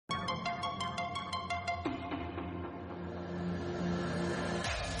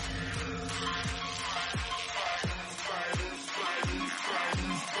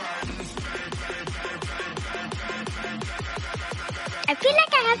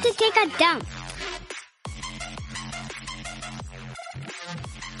about to take a dump.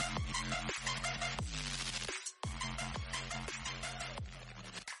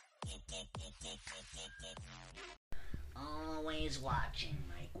 Always watching,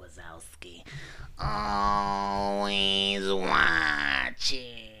 Mike Wazowski. Always watching.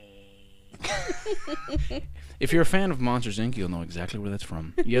 If you're a fan of Monsters Inc., you'll know exactly where that's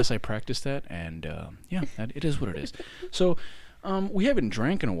from. Yes, I practiced that, and it is what it is. So, we haven't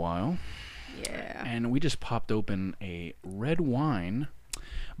drank in a while. Yeah. And we just popped open a red wine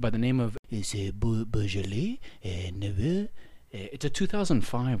by the name of Beaujolais Neveu. It's a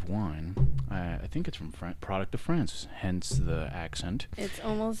 2005 wine. I think it's from product of France, hence the accent. It's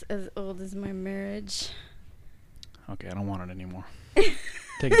almost as old as my marriage. Okay, I don't want it anymore.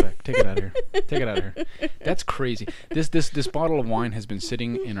 Take it back. Take it out of here. Take it out of here. That's crazy. This bottle of wine has been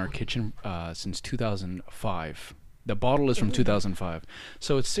sitting in our kitchen since 2005. The bottle is from 2005.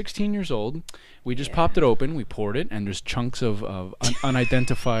 So it's 16 years old. We just popped it open. We poured it, and there's chunks of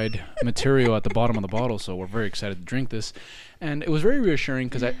unidentified material at the bottom of the bottle, so we're very excited to drink this. And it was very reassuring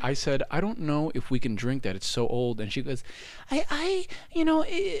because I said, I don't know if we can drink that. It's so old. And she goes,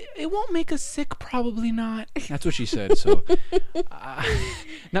 it won't make us sick, probably not. That's what she said. So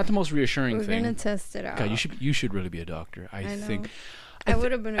not the most reassuring thing. We're going to test it out. God, you should really be a doctor. I think. I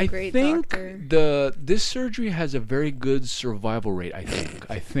would have been a great doctor. This surgery has a very good survival rate. I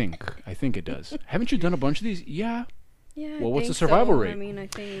think it does. Haven't you done a bunch of these? Yeah. Yeah. Well, what's the survival rate? I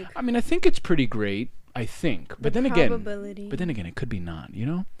I think it's pretty great. I think, but then again, it could be not. You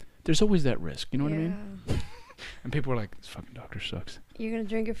know, there's always that risk. You know what I mean? And people are like, "This fucking doctor sucks." You're gonna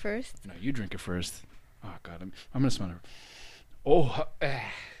drink it first? No, you drink it first. Oh God, I'm gonna smell it. Oh.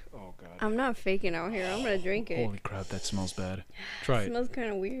 Oh God. I'm not faking out here. I'm gonna drink it. Holy crap, that smells bad. Try it. It smells kind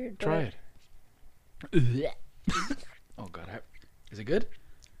of weird. Try it. Oh God, is it good?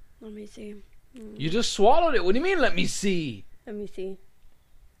 Let me see. You just swallowed it. What do you mean? Let me see. Let me see.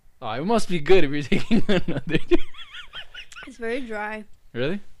 Oh, it must be good if you're taking another. It's very dry.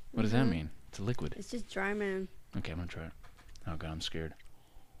 Really? What does that mean? It's a liquid. It's just dry, man. Okay, I'm gonna try it. Oh God, I'm scared.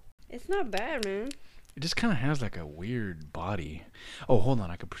 It's not bad, man. It just kind of has like a weird body. Oh, hold on.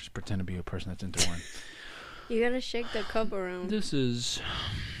 I could pretend to be a person that's into wine. You gotta shake the cup around. This is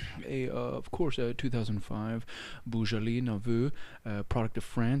of course, a 2005 Beaujolais Neveu, product of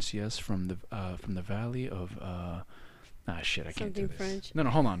France. Yes, from the valley of shit. I can't do this. French. No,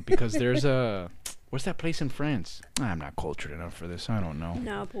 hold on, because there's a what's that place in France? I'm not cultured enough for this. I don't know.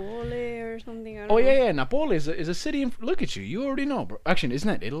 Napoli or something. I don't know. Yeah. Napoli is a city in. Look at you. You already know, bro. Actually, isn't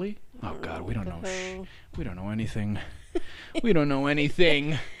that Italy? Oh God, we don't know. We don't know anything. We don't know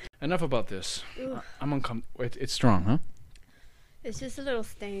anything. Enough about this. I'm uncomfortable. It's strong, huh? It's just a little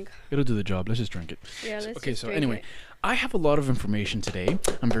stank. It'll do the job. Let's just drink it. Yeah, let's Okay, just so drink anyway, it. I have a lot of information today.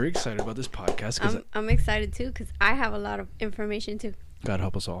 I'm very excited about this podcast. Cause I'm excited too because I have a lot of information too. God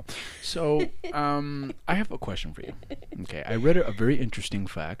help us all. So, I have a question for you. Okay, I read a very interesting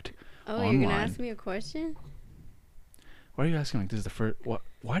fact online. You're gonna ask me a question? Why are you asking like this is the first?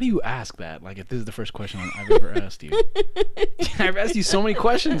 Why do you ask that? Like if this is the first question I've ever asked you? I've asked you so many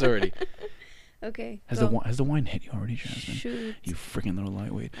questions already. Okay. Has the wine hit you already, Jasmine? Shoot. You freaking little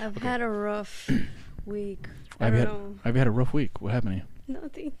lightweight. I've had a rough week. I've had a rough week. What happened to you?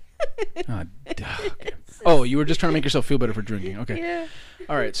 Nothing. Okay. Oh, you were just trying to make yourself feel better for drinking. Okay. Yeah.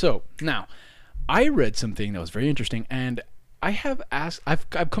 All right. So now, I read something that was very interesting, and I've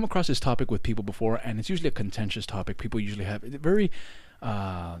come across this topic with people before, and it's usually a contentious topic. People usually have very,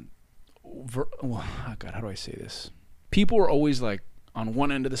 God, how do I say this? People are always like on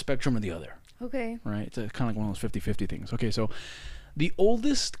one end of the spectrum or the other. Okay. Right? It's kind of like one of those 50-50 things. Okay, so the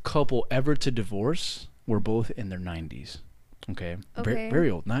oldest couple ever to divorce were both in their 90s. Okay.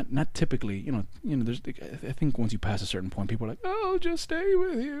 Very old. Not typically, you know, there's I think once you pass a certain point, people are like, "Oh, just stay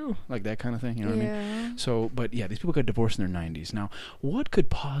with you." Like that kind of thing, you know what I mean? So, but yeah, these people got divorced in their 90s. Now, what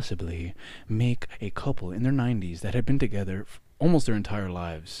could possibly make a couple in their 90s that had been together almost their entire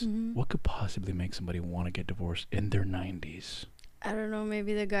lives, what could possibly make somebody want to get divorced in their 90s? I don't know.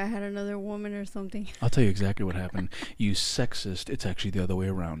 Maybe the guy had another woman or something. I'll tell you exactly what happened. You sexist. It's actually the other way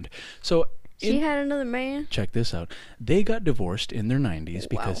around. So she had another man? Check this out. They got divorced in their 90s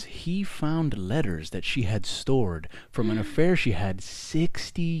because he found letters that she had stored from an affair she had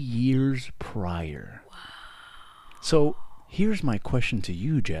 60 years prior. Wow. So here's my question to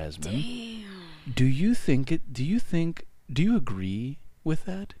you, Jasmine. Damn. Do you agree with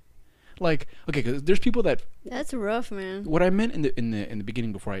that? Like, okay, because there's people that That's rough, man. what I meant in the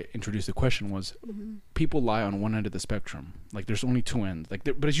beginning before I introduced the question was people lie on one end of the spectrum. Like there's only two ends. Like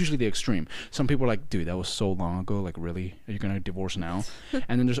but it's usually the extreme. Some people are like, dude, that was so long ago. Like really, are you gonna divorce now?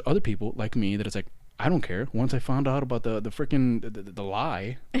 And then there's other people like me that it's like, I don't care. Once I found out about the freaking the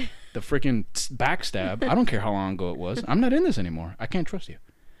lie, the freaking backstab, I don't care how long ago it was. I'm not in this anymore. I can't trust you.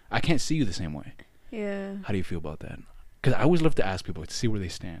 I can't see you the same way. Yeah. How do you feel about that? Because I always love to ask people to see where they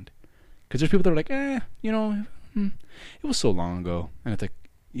stand. Because there's people that are like, it was so long ago, and it's like,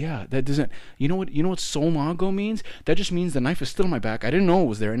 yeah, that doesn't. You know what so long ago means? That just means the knife is still in my back. I didn't know it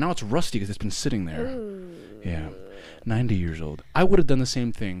was there, and now it's rusty because it's been sitting there. Ooh. Yeah, 90 years old. I would have done the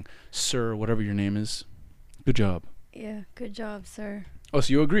same thing, sir, whatever your name is. Good job. Yeah, good job, sir. Oh,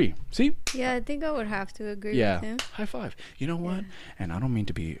 so you agree? See? Yeah, I think I would have to agree Yeah. with him. High five. You know what? Yeah. And I don't mean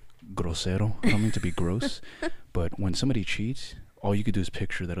to be grosero. I don't mean to be gross. But when somebody cheats, all you could do is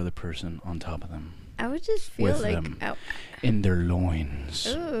picture that other person on top of them. I would just feel With like them. In their loins.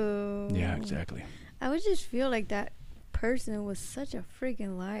 ooh. Yeah, exactly. I would just feel like that person was such a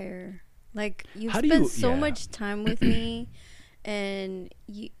freaking liar. Like you How do spent you- so yeah. much time with me, and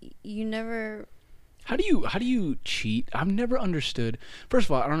you never. How do you cheat? I've never understood. First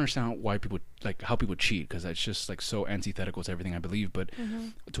of all, I don't understand why people like how people cheat because that's just like so antithetical to everything I believe, but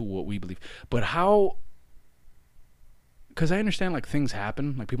to what we believe. But how? Because I understand like things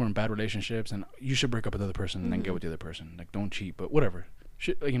happen, like people are in bad relationships, and you should break up with the other person and then get with the other person. Like don't cheat, but whatever.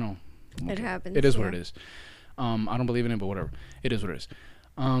 It happens. It is what yeah. it is. I don't believe in it, but whatever. It is what it is.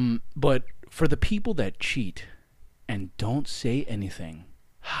 But for the people that cheat and don't say anything,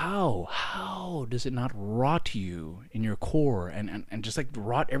 how does it not rot you in your core and just like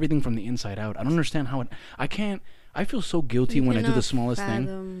rot everything from the inside out? I don't understand how it. I feel so guilty You when I do the cannot smallest thing.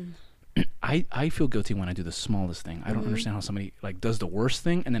 fathom. I feel guilty when I do the smallest thing. I don't understand how somebody like does the worst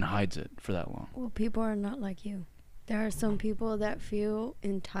thing and then hides it for that long. Well, people are not like you. There are some people that feel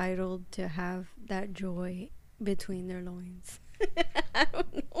entitled to have that joy between their loins. I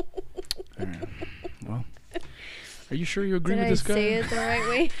don't know. Alright. Well, are you sure you agree Did with I this guy? say it the right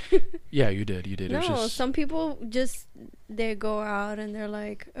way? Yeah, you did. You did. It was No, just, some people just they go out and they're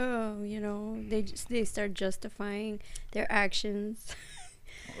like, oh, they start justifying their actions,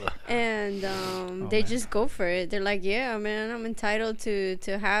 and they man. just go for it. They're like, yeah, man, I'm entitled to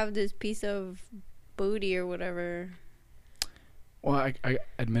have this piece of booty or whatever. Well, I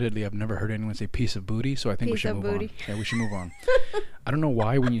admittedly I've never heard anyone say piece of booty, so I think we Piece should of move booty. on. Yeah, we should move on. I don't know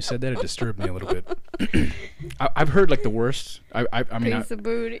why when you said that it disturbed me a little bit. I've heard like the worst. I mean, Piece of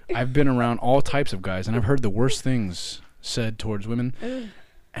booty. I've been around all types of guys, and I've heard the worst things said towards women. Ugh.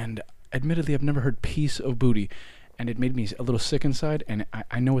 And admittedly, I've never heard piece of booty, and it made me a little sick inside. And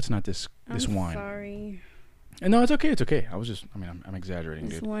I know it's not this I'm wine. sorry. And no, it's okay. It's okay. I'm exaggerating,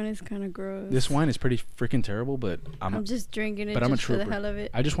 This dude. wine is kind of gross. This wine is pretty freaking terrible, but I'm just drinking it but I'm a just for the trooper. hell of it.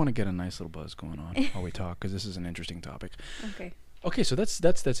 I just want to get a nice little buzz going on while we talk because this is an interesting topic. Okay. Okay, so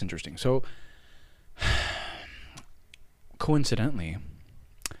that's interesting. So coincidentally,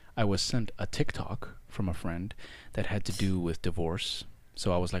 I was sent a TikTok from a friend that had to do with divorce.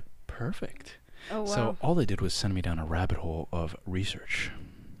 So I was like, perfect. Oh wow. So all they did was send me down a rabbit hole of research.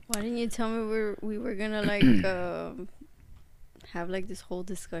 Why didn't you tell me we were gonna like have like this whole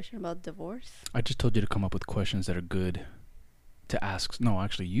discussion about divorce? I just told you to come up with questions that are good to ask. No,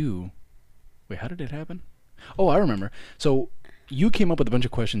 actually, you. Wait, how did it happen? Oh, I remember. So you came up with a bunch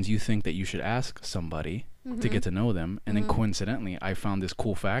of questions you think that you should ask somebody to get to know them, and then coincidentally, I found this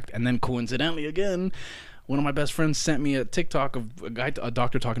cool fact, and then coincidentally again, one of my best friends sent me a TikTok of a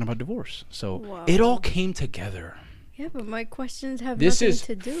doctor talking about divorce. So Wow. it all came together. Yeah, but my questions have This nothing is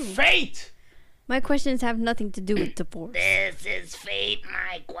to do. fate. My questions have nothing to do with divorce. This is fate,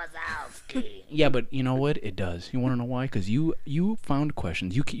 Mike Wazowski. Yeah, but you know what? It does. You want to know why? Because you found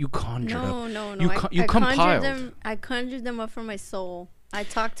questions. You conjured up. No. You I compiled. conjured them. I conjured them up from my soul. I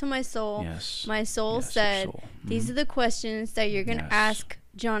talked to my soul. Yes. My soul Yes, your said, soul. "These are the questions that you're gonna Yes. ask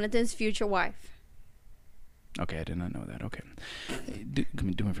Jonathan's future wife." Okay, I did not know that. Okay, do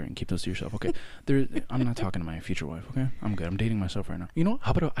me a favor and keep those to yourself. Okay, I'm not talking to my future wife. Okay, I'm good. I'm dating myself right now. You know what?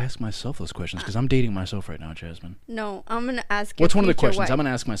 How about I ask myself those questions? Because I'm dating myself right now, Jasmine. No, I'm gonna ask. What's your one of the future questions? wife. I'm gonna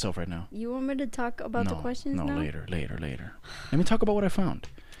ask myself right now. You want me to talk about the questions no, now? later. Let me talk about what I found.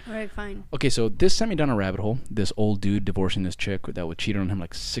 All right, fine. Okay, so this sent me down a rabbit hole. This old dude divorcing this chick that would cheat on him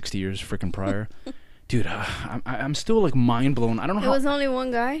like 60 years freaking prior. Dude, I'm still like mind blown. I don't know It how was only one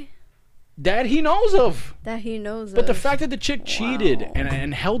guy that he knows of. that he knows. But the of. fact that the chick cheated Wow.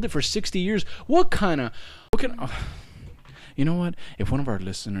 and held it for 60 years, you know what? If one of our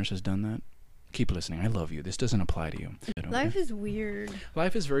listeners has done that, keep listening. I love you. This doesn't apply to you. Life is weird.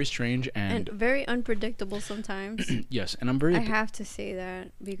 Life is very strange and very unpredictable sometimes. Yes, and I'm very... I have to say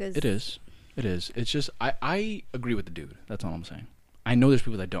that because... It is. It is. It's just, I agree with the dude. That's all I'm saying. I know there's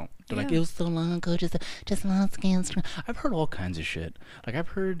people that don't. They're like, it was so long ago, just last chance. I've heard all kinds of shit. Like, I've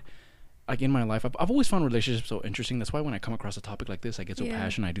heard... Like in my life, I've always found relationships so interesting. That's why when I come across a topic like this, I get so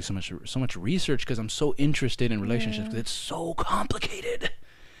passionate. I do so much research because I'm so interested in relationships. Because it's so complicated.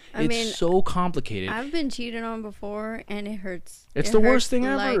 I mean, so complicated. I've been cheated on before, and it hurts. It's the worst thing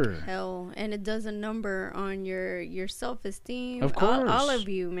ever. Like hell, and it does a number on your self-esteem. Of course, all of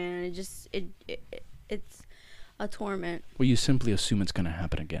you, man. It's a torment. Well, you simply assume it's gonna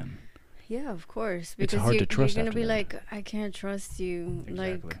happen again. Yeah, of course. Because it's hard to trust. You're gonna be like, I can't trust you. Exactly.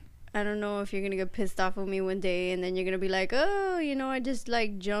 Like, I don't know if you're gonna get pissed off with me one day, and then you're gonna be like, oh, you know, I just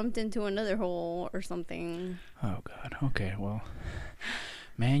like jumped into another hole or something. Oh God. Okay. Well,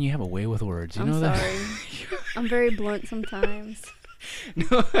 man, you have a way with words. You know sorry. that. I'm very blunt sometimes.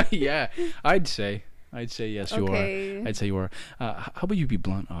 No. Yeah. I'd say yes, you are. I'd say you are. How about you be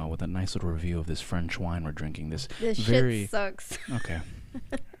blunt with a nice little review of this French wine we're drinking? This shit sucks. Okay.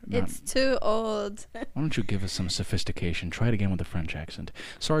 It's too old. Why don't you give us some sophistication? Try it again with a French accent.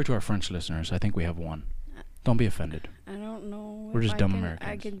 Sorry to our French listeners. I think we have one. Don't be offended. I don't know. We're just dumb Americans.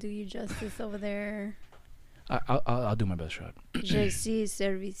 I can do you justice over there. I'll do my best shot. Je suis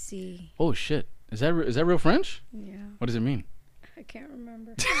servici. Oh shit! Is that real French? Yeah. What does it mean? I can't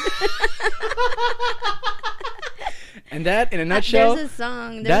remember. And that, in a nutshell, there's a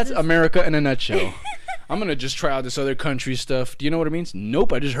song. That's America in a nutshell. I'm gonna just try out this other country stuff. Do you know what it means?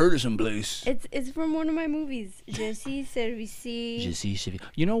 Nope, I just heard it someplace. It's from one of my movies. Je suis servici. Je suis servici.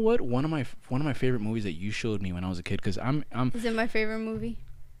 You know what? One of my favorite movies that you showed me when I was a kid, because I'm. Is it my favorite movie?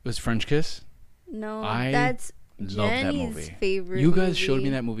 Was French Kiss? No, that's love Jenny's that movie. Favorite. You guys movie. showed me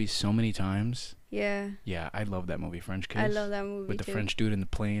that movie so many times. Yeah. Yeah, I love that movie, French Kiss. I love that movie with the too. French dude in the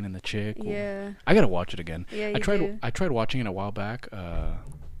plane and the chick. Yeah. I gotta watch it again. Yeah, you I tried watching it a while back.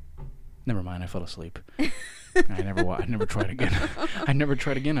 Never mind, I fell asleep. I never tried again. I never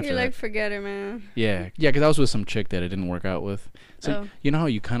tried again after You're that. like, forget it, man. Yeah, because I was with some chick that it didn't work out with. So you know how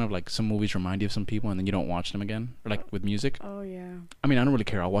you kind of like some movies remind you of some people and then you don't watch them again, or like with music. Oh yeah. I mean, I don't really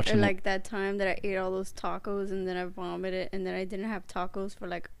care. I'll watch or them. Like that time that I ate all those tacos and then I vomited and then I didn't have tacos for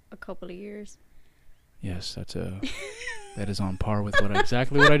like a couple of years. Yes, that is on par with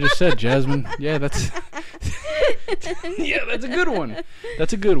exactly what I just said, Jasmine. Yeah, that's that's a good one.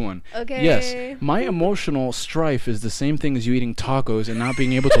 That's a good one. Okay. Yes, my emotional strife is the same thing as you eating tacos and not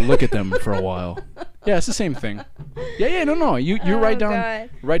being able to look at them for a while. Yeah, it's the same thing. Yeah, no. You're right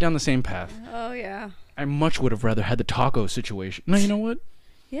down the same path. Oh yeah. I much would have rather had the taco situation. No, you know what?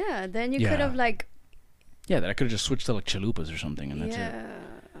 Yeah, then you could have like. Yeah, that I could have just switched to like chalupas or something, and that's it. Yeah.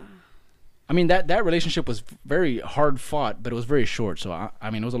 I mean, that relationship was very hard fought, but it was very short. So, I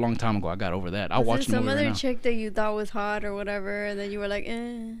mean, it was a long time ago. I got over that. I'll watch the movie right now. Some other chick that you thought was hot or whatever, and then you were like,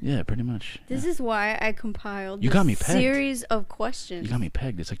 eh. Yeah, pretty much. This is why I compiled a series of questions. You got me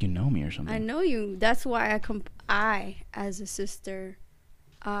pegged. It's like you know me or something. I know you. That's why I, as a sister,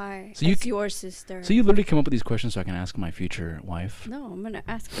 your sister. So you literally come up with these questions so I can ask my future wife? No, I'm going to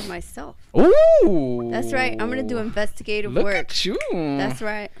ask for myself. Ooh. That's right. I'm going to do investigative work. Look at you. That's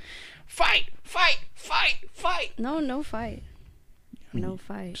right. Fight! No fight. I mean, no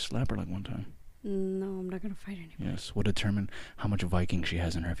fight. Slap her like one time. No, I'm not gonna fight anymore. Yes, we'll determine how much Viking she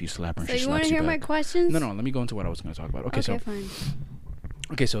has in her if you slap her and so she slaps you back. So you want to hear my questions? No, let me go into what I was going to talk about. Okay, fine.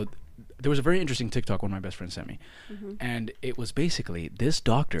 Okay, so there was a very interesting TikTok one of my best friends sent me. Mm-hmm. And it was basically this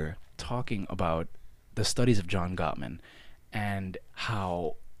doctor talking about the studies of John Gottman and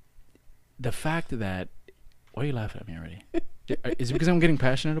how the fact that... Why are you laughing at me already? Is it because I'm getting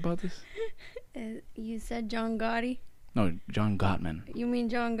passionate about this? You said John Gotti? No, John Gottman. You mean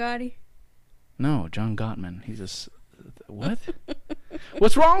John Gotti? No, John Gottman. He's a... What?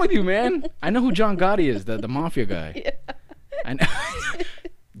 What's wrong with you, man? I know who John Gotti is, the mafia guy. Yeah. I know.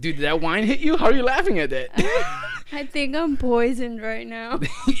 Dude, did that wine hit you? How are you laughing at that? I think I'm poisoned right now.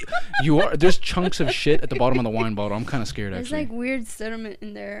 You are. There's chunks of shit at the bottom of the wine bottle. I'm kind of scared, There's actually. There's like weird sediment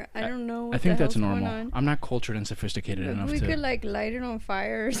in there. I don't know what I think that's going normal. on. I'm not cultured and sophisticated enough to... We could like light it on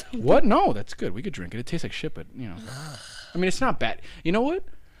fire or something. What? No, that's good. We could drink it. It tastes like shit, but, you know. I mean, it's not bad. You know what?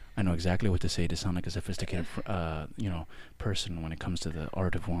 I know exactly what to say to sound like a sophisticated, person when it comes to the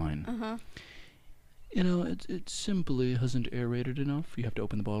art of wine. Uh-huh. You know, it simply hasn't aerated enough. You have to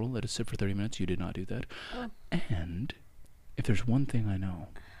open the bottle, let it sit for 30 minutes. You did not do that. Oh. And if there's one thing I know,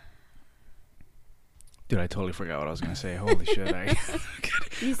 Dude, I totally forgot what I was gonna say. Holy shit!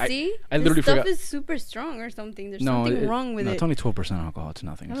 You see, I literally this stuff forgot. is super strong or something. There's No, something wrong with no, it. it's only 12% alcohol. It's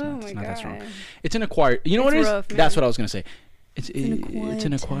nothing. It's Oh not, my it's not that strong. God. It's an acquired. You know what it It's is? rough, That's man. what I was gonna say. It's an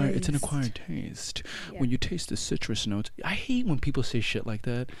taste. acquired taste. Yeah. When you taste the citrus notes, I hate when people say shit like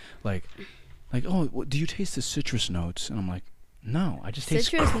that. Like, oh, do you taste the citrus notes? And I'm like, no, I just taste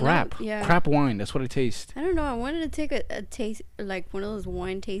Citrus crap. note, yeah. Crap wine. That's what I taste. I don't know. I wanted to take a taste, like one of those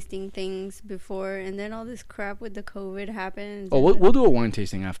wine tasting things before, and then all this crap with the COVID happened. Oh, we'll do a wine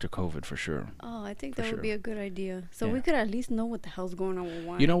tasting after COVID for sure. Oh, I think For that sure. would be a good idea. So Yeah. we could at least know what the hell's going on with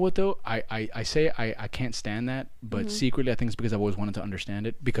wine. You know what though? I say I can't stand that, but Mhm. secretly I think it's because I've always wanted to understand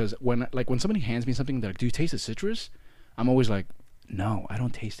it. Because when somebody hands me something, they're like, "Do you taste the citrus?" I'm always like, "No, I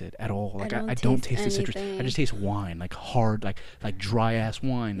don't taste it at all. Like I don't taste the citrus. I anything. just taste wine, like hard, like dry ass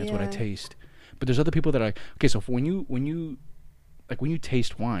wine. That's what I Yeah. taste." But there's other people that are okay. So when you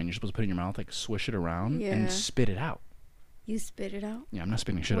taste wine, you're supposed to put it in your mouth, like swish it around Yeah. and spit it out. You spit it out. Yeah, I'm not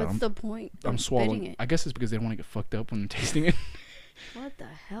spitting shit out. What's the point? I'm of swallowing. spitting it? I guess it's because they don't want to get fucked up when they're tasting it. What the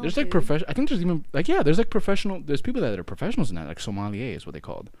hell? There's like dude? professional. I think there's even like there's like professional. There's people that are professionals in that, like sommelier is what they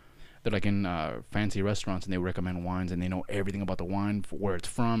called. They're like in fancy restaurants and they recommend wines and they know everything about the wine, where it's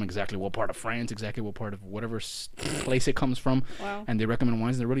from, exactly what part of France, exactly what part of whatever place it comes from, Wow. and they recommend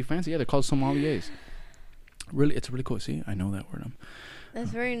wines and they're really fancy. Yeah, they're called sommeliers. Really, it's really cool. See, I know that word.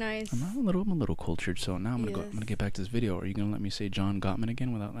 That's very nice. I'm a little cultured. So now I'm Yes. gonna get back to this video. Are you gonna let me say John Gottman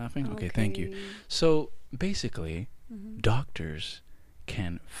again without laughing? Okay, thank you. So basically, Mhm. doctors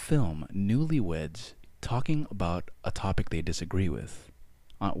can film newlyweds talking about a topic they disagree with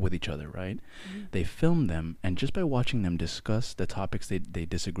each other, right? Mhm. They film them, and just by watching them discuss the topics they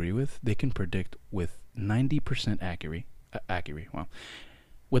disagree with, they can predict with 90%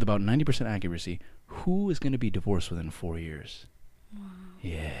 with about 90% accuracy who is going to be divorced within 4 years. Wow.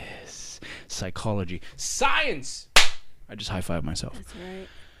 Yes. Psychology. Science! I just high-fived myself. That's right.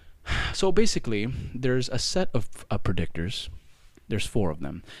 So basically, there's a set of predictors. There's 4 of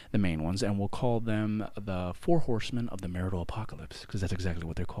them, the main ones, and we'll call them the 4 horsemen of the marital apocalypse, because that's exactly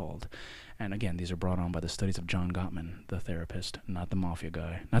what they're called. And again, these are brought on by the studies of John Gottman, the therapist, not the mafia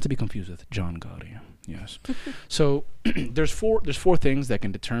guy. Not to be confused with John Gotti. Yes. So there's four things that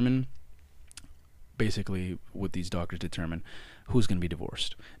can determine, basically, what these doctors determine who's going to be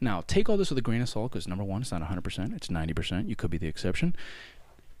divorced. Now, take all this with a grain of salt, because number one, it's not 100%, it's 90%. You could be the exception,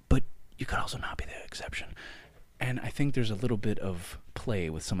 but you could also not be the exception. And I think there's a little bit of play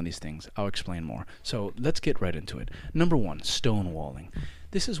with some of these things. I'll explain more. So let's get right into it. Number one, stonewalling.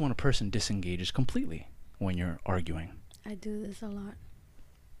 This is when a person disengages completely when you're arguing. I do this a lot.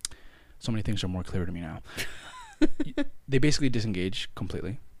 So many things are more clear to me now. They basically disengage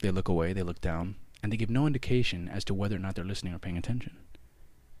completely. They look away, they look down, and they give no indication as to whether or not they're listening or paying attention.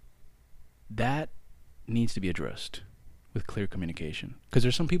 That needs to be addressed with clear communication. Because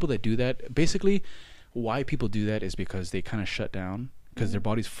there's some people that do that. Basically, why people do that is because they kind of shut down, because their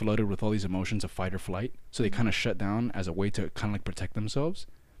body's flooded with all these emotions of fight or flight. So they kind of shut down as a way to kind of like protect themselves.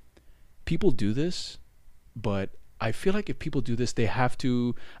 People do this, but I feel like if people do this, they have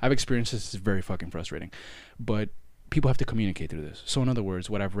to. I've experienced this. It's very fucking frustrating, but people have to communicate through this. So in other words,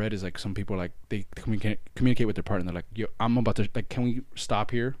 what I've read is like some people are like they communicate with their partner. They're like, "Yo, I'm about to like, can we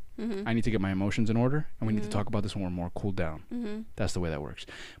stop here? Mm-hmm. I need to get my emotions in order, and we need to talk about this when we're more cooled down." Mm-hmm. That's the way that works.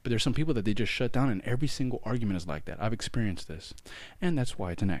 But there's some people that they just shut down, and every single argument is like that. I've experienced this, and that's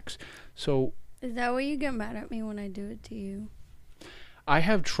why it's an X. So Is that why you get mad at me when I do it to you? I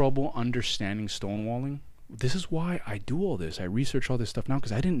have trouble understanding stonewalling. This is why I do all this. I research all this stuff now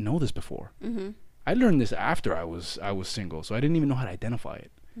because I didn't know this before. Mm-hmm. I learned this after I was single, so I didn't even know how to identify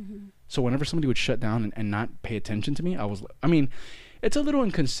it. Mm-hmm. So whenever somebody would shut down and not pay attention to me, I mean, it's a little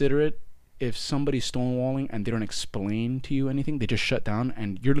inconsiderate if somebody's stonewalling and they don't explain to you anything. They just shut down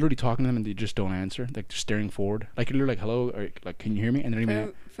and you're literally talking to them and they just don't answer. Like they're staring forward. Like you're like, hello, or like, can you hear me? And they're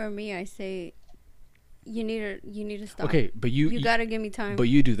even For me, I say, you need to stop. okay, but You gotta give me time. But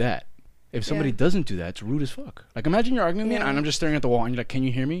you do that. If somebody Yeah. doesn't do that, it's rude as fuck. Like imagine you're arguing with me Yeah. and I'm just staring at the wall and you're like, can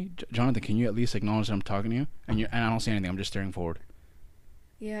you hear me? Jonathan, can you at least acknowledge that I'm talking to you? And I don't say anything. I'm just staring forward.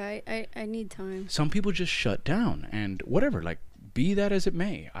 Yeah, I need time. Some people just shut down and whatever, like be that as it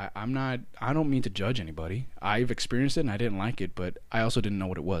may. I don't mean to judge anybody. I've experienced it and I didn't like it, but I also didn't know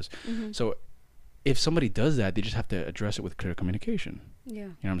what it was. Mm-hmm. So if somebody does that, they just have to address it with clear communication. Yeah. You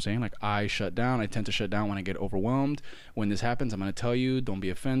know what I'm saying? Like I shut down. I tend to shut down when I get overwhelmed. When this happens, I'm going to tell you, don't be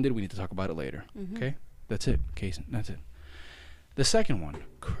offended. We need to talk about it later. Mm-hmm. Okay? That's it. That's it. The second one,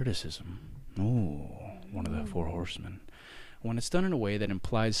 criticism. Oh, one of the 4 horsemen. When it's done in a way that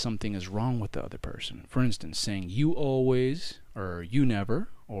implies something is wrong with the other person. For instance, saying you always, or you never,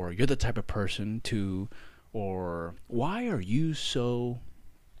 or you're the type of person to, or why are you so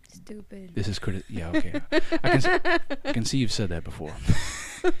stupid. This is yeah, okay. I can see you've said that before.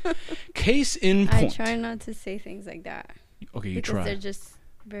 Case in point. I try not to say things like that. Okay, you because try. They're just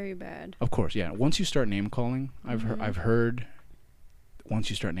very bad. Of course, yeah. Once you start name calling, I've heard. Once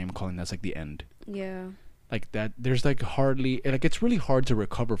you start name calling, that's like the end. Yeah. Like that, there's like hardly like it's really hard to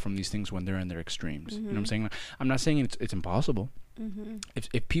recover from these things when they're in their extremes. You know what I'm saying? I'm not saying it's impossible.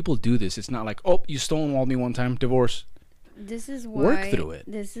 If people do this, it's not like, oh, you stonewalled me one time, divorce. This is why work through it.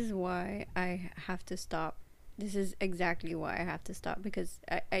 This is why I have to stop. This is exactly why I have to stop, because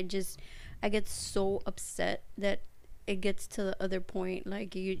I get so upset that it gets to the other point.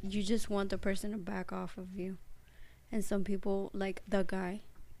 Like you just want the person to back off of you, and some people, like the guy,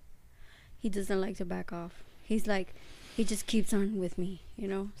 he doesn't like to back off. He's like, he just keeps on with me, you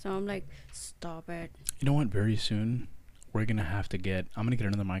know. So I'm like, stop it. You know what? Very soon, I'm gonna get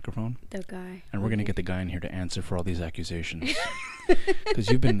another microphone. The guy. And we're gonna get the guy in here to answer for all these accusations. Because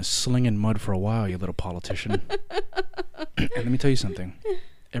you've been slinging mud for a while, you little politician. And let me tell you something.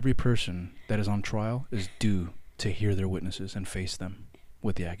 Every person that is on trial is due to hear their witnesses and face them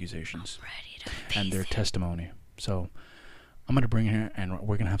with the accusations and their testimony. So I'm gonna bring here, and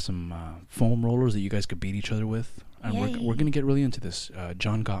we're gonna have some foam rollers that you guys could beat each other with, and we're gonna get really into this,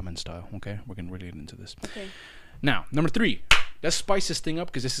 John Gottman style. Okay, we're gonna really get into this. Okay. Now, number 3. Let's spice this thing up,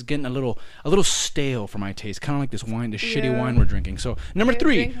 because this is getting a little stale for my taste. Kind of like this wine, this shitty wine we're drinking. So number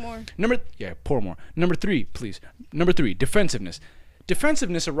 3. Drink more. Pour more. Number 3, please. Number 3, defensiveness.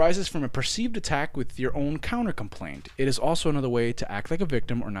 Defensiveness arises from a perceived attack with your own counter-complaint. It is also another way to act like a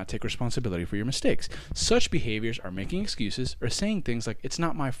victim or not take responsibility for your mistakes. Such behaviors are making excuses or saying things like, it's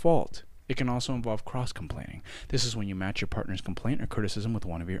not my fault. It can also involve cross-complaining. This is when you match your partner's complaint or criticism with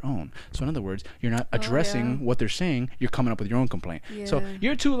one of your own. So in other words, you're not addressing what they're saying, you're coming up with your own complaint. Yeah. So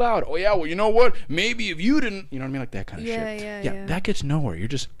you're too loud. Oh yeah, well, you know what? Maybe if you didn't, you know what I mean? Like that kind of shit. Yeah, that gets nowhere. You're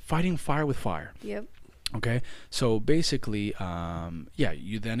just fighting fire with fire. Yep. Okay, so basically,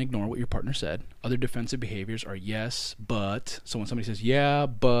 you then ignore what your partner said. Other defensive behaviors are yes, but. So when somebody says yeah,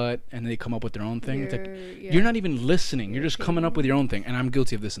 but, and they come up with their own thing, it's like, you're not even listening. You're just coming up with your own thing. And I'm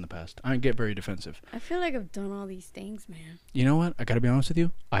guilty of this in the past. I get very defensive. I feel like I've done all these things, man. You know what? I gotta be honest with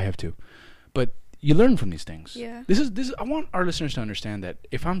you. I have too. But you learn from these things. Yeah. This is. I want our listeners to understand that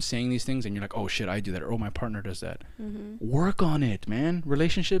if I'm saying these things and you're like, oh shit, I do that, or oh, my partner does that, work on it, man.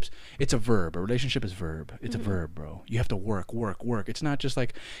 Relationships, it's a verb. A relationship is verb. It's a verb, bro. You have to work. It's not just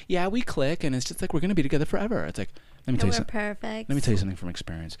like, yeah, we click and it's just like we're gonna be together forever. It's like, let me tell you something. Perfect. Let me tell you something from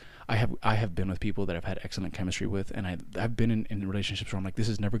experience. I have been with people that I've had excellent chemistry with, and I've been in relationships where I'm like, this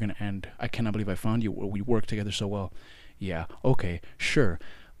is never gonna end. I cannot believe I found you. We work together so well. Yeah. Okay. Sure.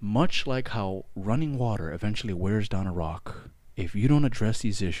 Much like how running water eventually wears down a rock, if you don't address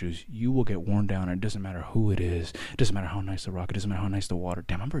these issues, you will get worn down, and it doesn't matter who it is. It doesn't matter how nice the rock. It doesn't matter how nice the water.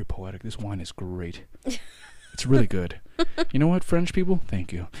 Damn, I'm very poetic. This wine is great. It's really good. You know what, French people?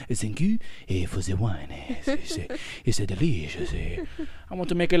 Thank you. Thank you for the wine. It's delicious. I want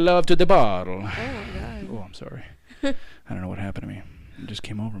to make a love to the bottle. Oh, my God. Oh, I'm sorry. I don't know what happened to me. It just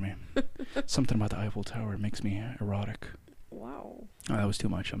came over me. Something about the Eiffel Tower makes me erotic. Wow. Oh, that was too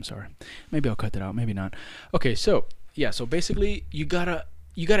much. I'm sorry. Maybe I'll cut that out. Maybe not. Okay, so basically you gotta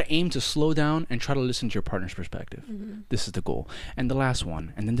aim to slow down and try to listen to your partner's perspective. This is the goal. And the last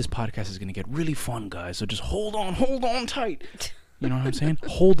one, and then this podcast is gonna get really fun, guys. So just hold on tight. You know what I'm saying?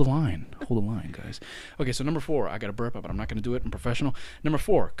 Hold the line, guys. Okay, so number 4, I got to burp up, but I'm not gonna do it. I'm professional. Number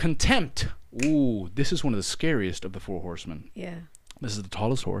 4, contempt. Ooh, this is one of the scariest of the 4 horsemen. Yeah. This is the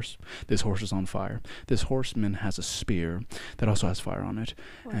tallest horse. This horse is on fire. This horseman has a spear that also has fire on it,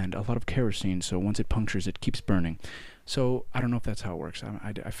 and a lot of kerosene, so once it punctures, it keeps burning. So I don't know if that's how it works.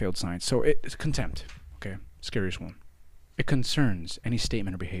 I failed science. So it's contempt. Okay, scariest one. It concerns any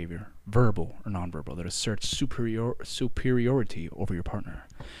statement or behavior, verbal or nonverbal, that asserts superiority over your partner.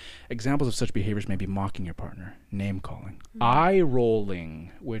 Examples of such behaviors may be mocking your partner, name-calling,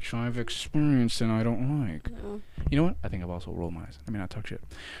 eye-rolling, which I've experienced and I don't like. You know what? I think I've also rolled my eyes. I mean, I talk shit.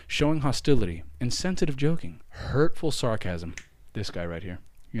 Showing hostility, insensitive joking, hurtful sarcasm. This guy right here.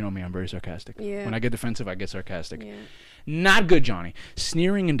 You know me, I'm very sarcastic. Yeah. When I get defensive, I get sarcastic. Yeah. Not good, Johnny.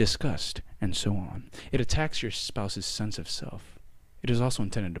 Sneering and disgust, and so on. It attacks your spouse's sense of self. It is also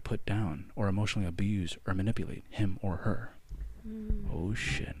intended to put down or emotionally abuse or manipulate him or her. Oh,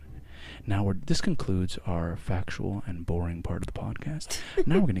 shit. Now this concludes our factual and boring part of the podcast.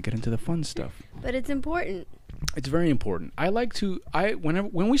 Now we're going to get into the fun stuff. But it's important. It's very important.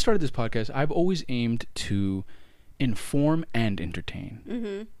 When we started this podcast, I've always aimed to inform and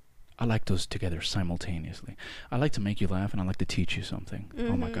entertain. I like those together simultaneously. I like to make you laugh, and I like to teach you something.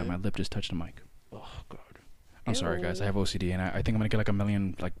 Oh my god, my lip just touched the mic. Oh god. I'm sorry, guys. I have OCD, and I think I'm gonna get like a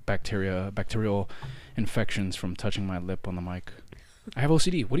million like bacterial infections from touching my lip on the mic. I have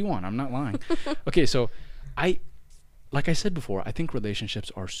OCD. What do you want? I'm not lying. Okay, so like I said before, I think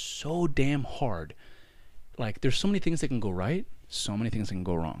relationships are so damn hard. Like, there's so many things that can go right, so many things that can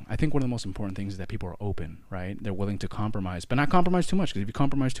go wrong. I think one of the most important things is that people are open, right? They're willing to compromise, but not compromise too much. Because if you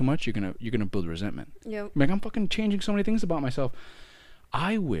compromise too much, you're gonna build resentment. Yep. Like, I'm fucking changing so many things about myself.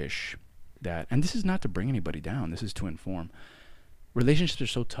 I wish that, and this is not to bring anybody down, this is to inform. Relationships are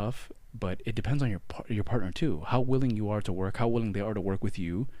so tough, but it depends on your partner too. How willing you are to work, how willing they are to work with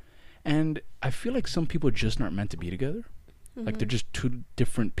you. And I feel like some people just aren't meant to be together. Like, they're just two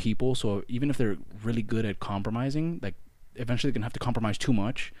different people. So even if they're really good at compromising, like, eventually they're gonna have to compromise too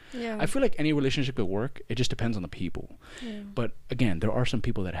much. Yeah. I feel like any relationship could work. It just depends on the people. Yeah. But again, there are some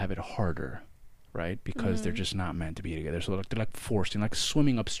people that have it harder, right? Because they're just not meant to be together. So they're like forced and like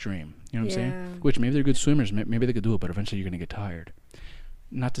swimming upstream. You know what I'm saying? Which maybe they're good swimmers. Maybe they could do it, but eventually you're gonna get tired.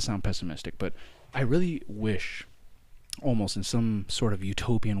 Not to sound pessimistic, but I really wish, almost in some sort of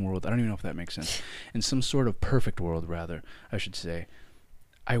utopian world, I don't even know if that makes sense, in some sort of perfect world, rather, I should say,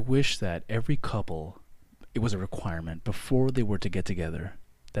 I wish that every couple, it was a requirement before they were to get together,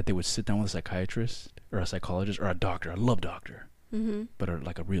 that they would sit down with a psychiatrist or a psychologist or a doctor, a love doctor, but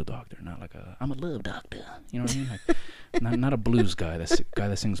like a real doctor, not like I'm a love doctor, you know what I mean? Like, not a blues guy,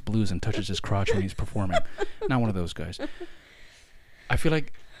 that sings blues and touches his crotch when he's performing. Not one of those guys. I feel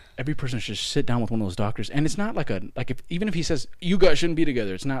like every person should sit down with one of those doctors, and it's not like even if he says you guys shouldn't be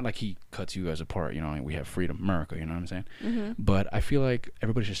together, it's not like he cuts you guys apart. You know, we have freedom, America. You know what I'm saying? But I feel like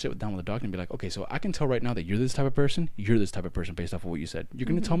everybody should sit down with a doctor and be like, okay, so I can tell right now that you're this type of person, based off of what you said. You're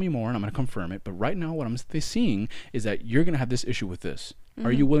going to tell me more, and I'm going to confirm it. But right now, what I'm seeing is that you're going to have this issue with this.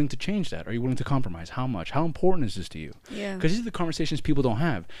 Are you willing to change that? Are you willing to compromise? How much? How important is this to you? Yeah. Because these are the conversations people don't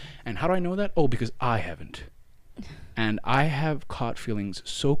have. And how do I know that? Oh, because I haven't. And I have caught feelings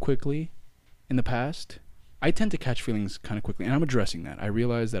so quickly in the past. I tend to catch feelings kind of quickly, and I'm addressing that. I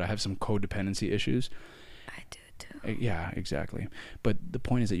realize that I have some codependency issues. I do too. Yeah, exactly. But the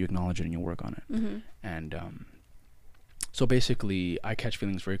point is that you acknowledge it and you work on it. And so basically, I catch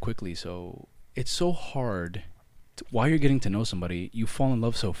feelings very quickly. So it's so hard. While you're getting to know somebody, you fall in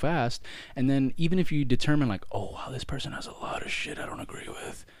love so fast. And then even if you determine like, oh, wow, this person has a lot of shit I don't agree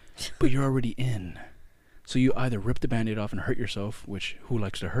with, but you're already in. So you either rip the Band-Aid off and hurt yourself, which who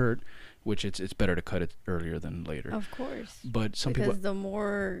likes to hurt, which it's better to cut it earlier than later. Of course. But some because people, the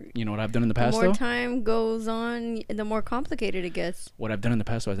more you know what I've done in the past, the more though? time goes on, the more complicated it gets. What I've done in the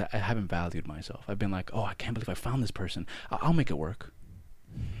past, though, is I haven't valued myself. I've been like, oh, I can't believe I found this person. I'll make it work.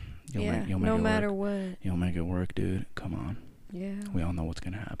 You'll make no it matter work. what. You'll make it work, dude. Come on. Yeah. We all know what's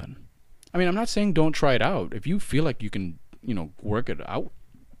going to happen. I mean, I'm not saying don't try it out. If you feel like you can, work it out,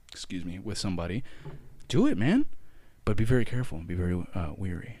 with somebody, do it, man. But be very careful and be very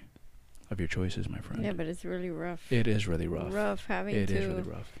weary of your choices, my friend. Yeah, but it's really rough. It is really rough. Having It to is really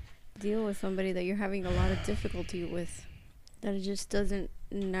rough. deal with somebody that you're having a lot of difficulty with, that it just doesn't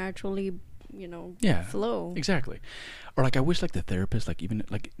naturally, flow. Exactly. Or like I wish like the therapist, like even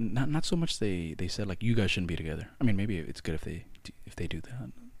like not so much they said like you guys shouldn't be together. I mean, maybe it's good if they do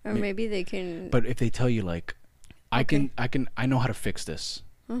that. Or maybe they can. But if they tell you like, I know how to fix this.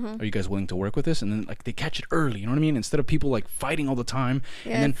 Are you guys willing to work with this? And then like they catch it early, you know what I mean? Instead of people like fighting all the time.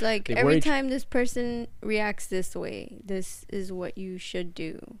 Yeah, and then it's like every time this person reacts this way, this is what you should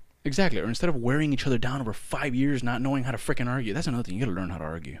do. Exactly. Or instead of wearing each other down over 5 years, not knowing how to freaking argue. That's another thing. You gotta learn how to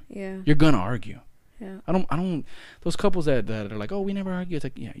argue. Yeah. You're gonna argue. Yeah. I don't. Those couples that are like, oh, we never argue. It's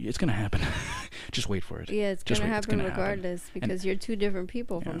like, yeah, it's gonna happen. Just wait for it. Yeah, it's gonna happen regardless because you're two different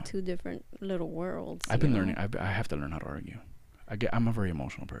people from two different little worlds. I've been learning. I have to learn how to argue. I'm a very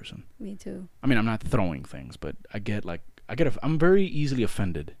emotional person. Me too. I mean, I'm not throwing things, but I'm very easily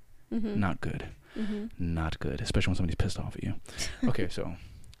offended. Not good. Not good, especially when somebody's pissed off at you. Okay, so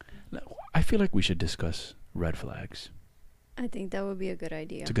I feel like we should discuss red flags. I think that would be a good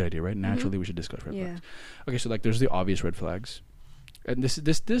idea. It's a good idea, right? Naturally, we should discuss red flags. Okay, so like there's the obvious red flags. And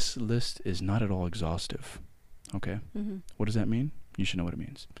this list is not at all exhaustive. Okay? What does that mean? You should know what it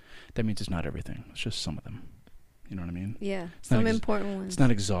means. That means it's not everything. It's just some of them. You know what I mean? Yeah, some important ones. It's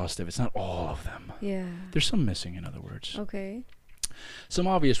not exhaustive. It's not all of them. Yeah. There's some missing, in other words. Okay. Some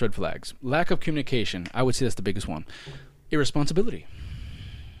obvious red flags. Lack of communication. I would say that's the biggest one. Irresponsibility.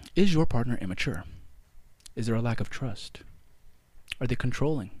 Is your partner immature? Is there a lack of trust? Are they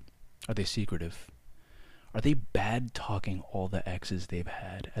controlling? Are they secretive? Are they bad talking all the exes they've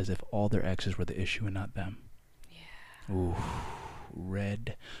had as if all their exes were the issue and not them? Yeah. Ooh.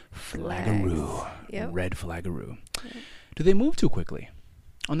 red flaggaroo. Yep. Red flaggaroo. Yep. Do they move too quickly?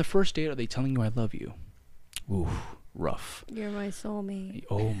 On the first date, are they telling you I love you? Ooh, rough. You're my soulmate.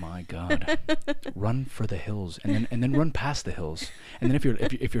 Oh my God! Run for the hills, and then run past the hills, and then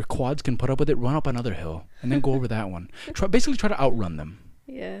if your quads can put up with it, run up another hill, and then go over that one. Basically try to outrun them.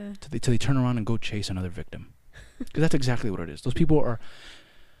 Yeah. Till they turn around and go chase another victim, because that's exactly what it is. Those people are.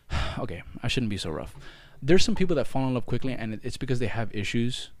 Okay, I shouldn't be so rough. There's some people that fall in love quickly, and it's because they have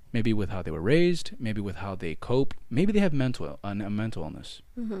issues, maybe with how they were raised, maybe with how they cope, maybe they have a mental illness.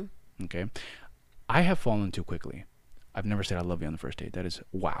 Mm-hmm. Okay, I have fallen too quickly. I've never said I love you on the first date. That is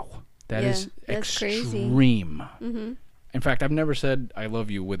wow. That is that's extreme. Crazy. Mm-hmm. In fact, I've never said I love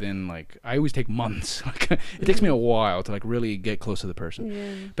you within I always take months. It takes me a while to really get close to the person.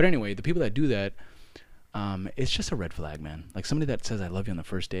 Yeah. But anyway, the people that do that, it's just a red flag, man. Like somebody that says I love you on the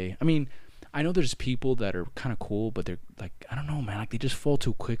first day. I mean, I know there's people that are kind of cool, but they're I don't know, man. They just fall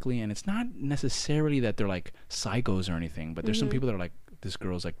too quickly, and it's not necessarily that they're psychos or anything. But there's some people that are this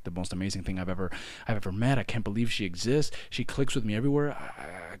girl's the most amazing thing I've ever met. I can't believe she exists. She clicks with me everywhere.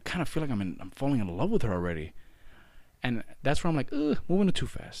 I kind of feel like I'm falling in love with her already, and that's where I'm ugh, moving too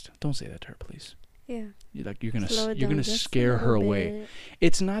fast. Don't say that to her, please. Yeah. You're gonna scare her away.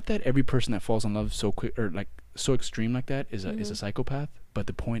 It's not that every person that falls in love so quick or so extreme like that is a psychopath, but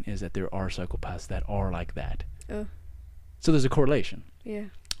the point is that there are psychopaths that are like that. Oh. So there's a correlation. Yeah.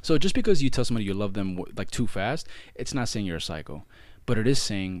 So just because you tell somebody you love them too fast, it's not saying you're a psycho, but it is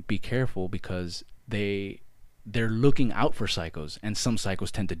saying be careful because they're looking out for psychos, and some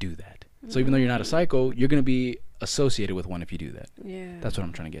psychos tend to do that. So even though you're not a psycho, you're gonna be associated with one if you do that. Yeah. That's what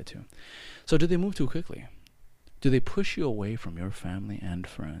I'm trying to get to. So do they move too quickly? Do they push you away from your family and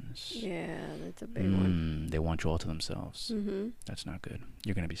friends? Yeah, that's a big one. They want you all to themselves. Mm-hmm. That's not good.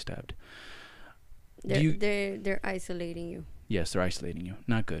 You're gonna be stabbed. They're isolating you. Yes, they're isolating you.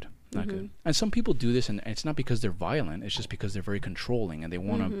 Not good. Not good. And some people do this, and it's not because they're violent. It's just because they're very controlling, and they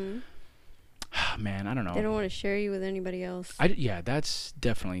want to. Man, I don't know. They don't want to share you with anybody else. Yeah, that's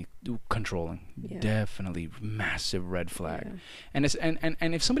definitely controlling. Yeah. Definitely massive red flag. Yeah. And it's and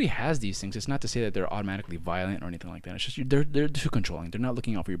if somebody has these things, it's not to say that they're automatically violent or anything like that. It's just they're too controlling. They're not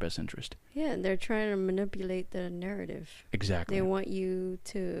looking out for your best interest. Yeah, they're trying to manipulate the narrative. Exactly. They want you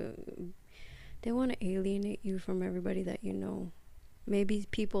to. They want to alienate you from everybody that you know. Maybe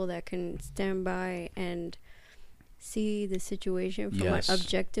people that can stand by and see the situation from an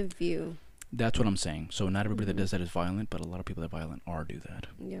objective view. That's what I'm saying. So not everybody that does that is violent, but a lot of people that are violent do that.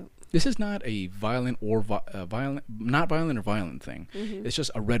 Yep. This is not a violent or not violent or violent thing. It's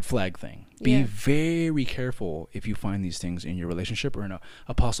just a red flag thing. Be very careful if you find these things in your relationship or in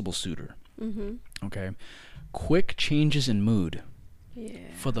a possible suitor. Okay? Quick changes in mood.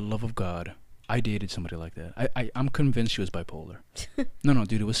 Yeah. For the love of God. I dated somebody like that. I'm convinced she was bipolar. No,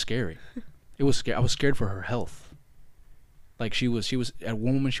 dude, it was scary. It was scary. I was scared for her health. She was at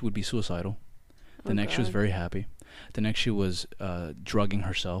one moment she would be suicidal. The next she was very happy. The next she was drugging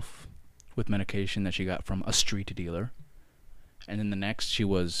herself with medication that she got from a street dealer. And then the next she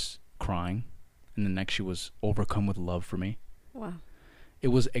was crying. And the next she was overcome with love for me. Wow. It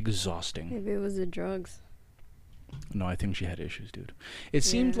was exhausting. Maybe it was the drugs. No, I think she had issues, dude. It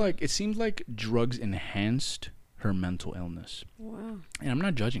seemed like drugs enhanced her mental illness. Wow. And I'm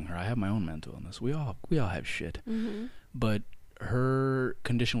not judging her. I have my own mental illness. We all have shit. But her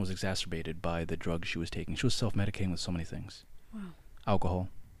condition was exacerbated by the drugs she was taking. She was self-medicating with so many things. Wow. Alcohol,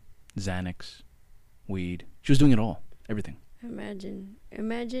 Xanax, weed. She was doing it all. Everything. Imagine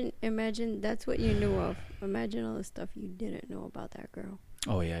that's what you knew of. Imagine all the stuff you didn't know about that girl.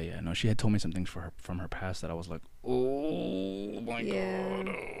 Oh, yeah. No, she had told me some things from her past that I was like, oh, my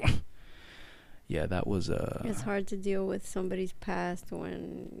God. Yeah, that was... It's hard to deal with somebody's past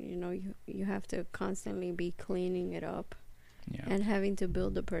when, you have to constantly be cleaning it up. Yeah. And having to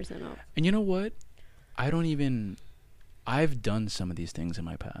build the person up. And you know what? I've done some of these things in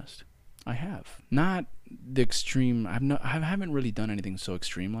my past. I have. Not the extreme. I haven't really done anything so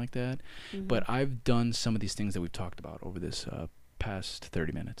extreme like that. But I've done some of these things that we've talked about over this past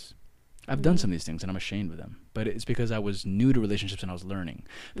 30 minutes. I've done some of these things and I'm ashamed of them. But it's because I was new to relationships and I was learning.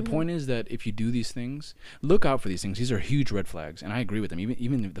 The point is that if you do these things, look out for these things. These are huge red flags. And I agree with them.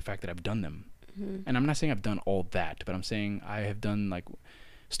 Even the fact that I've done them. And I'm not saying I've done all that, but I'm saying I have done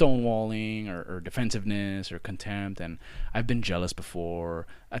stonewalling or defensiveness or contempt, and I've been jealous before,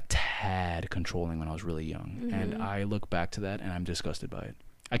 a tad controlling when I was really young. And I look back to that and I'm disgusted by it.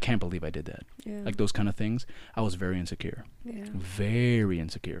 I can't believe I did that. Yeah. Those kind of things. I was very insecure. Yeah. Very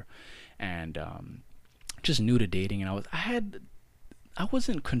insecure. And just new to dating, and I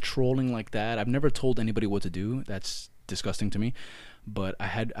wasn't controlling like that. I've never told anybody what to do. That's disgusting to me. But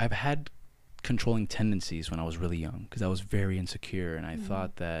I've had controlling tendencies when I was really young because I was very insecure, and I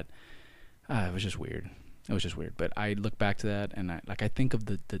thought that it was just weird. It was just weird. But I look back to that, and I think of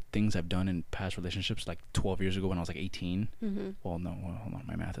the things I've done in past relationships, like 12 years ago when I was like 18. Well, no, hold on,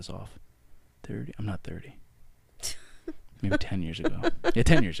 my math is off. 30? I'm not 30. Maybe 10 years ago. Yeah,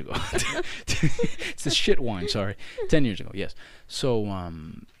 10 years ago. It's the shit wine, sorry. 10 years ago, yes. So,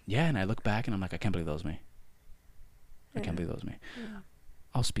 yeah, and I look back and I'm like, I can't believe that was me. I can't believe that was me. Yeah.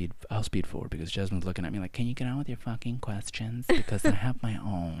 I'll speed forward because Jasmine's looking at me like, can you get on with your fucking questions? Because I have my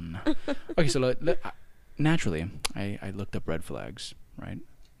own. Okay, so naturally, I looked up red flags, right?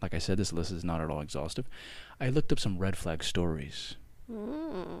 Like I said, this list is not at all exhaustive. I looked up some red flag stories.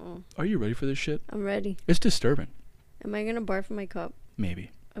 Are you ready for this shit? I'm ready. It's disturbing. Am I gonna barf in my cup? Maybe.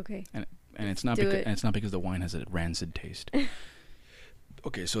 Okay. And it's not because the wine has a rancid taste.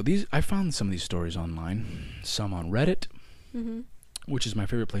 Okay, so I found some of these stories online, some on Reddit, which is my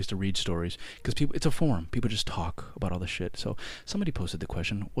favorite place to read stories because it's a forum. People just talk about all this shit. So somebody posted the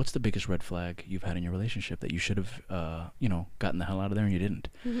question, "What's the biggest red flag you've had in your relationship that you should have, gotten the hell out of there and you didn't?"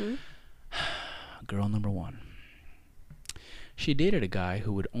 Girl number 1. She dated a guy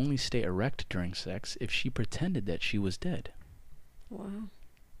who would only stay erect during sex if she pretended that she was dead. Wow.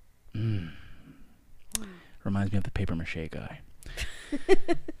 Wow. Reminds me of the paper mache guy.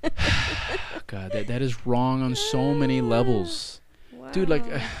 God, that is wrong on so many levels. Wow. Dude, like,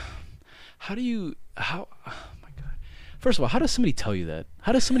 oh my God. First of all, how does somebody tell you that?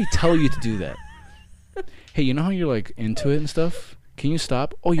 How does somebody tell you to do that? Hey, you know how you're like into it and stuff? Can you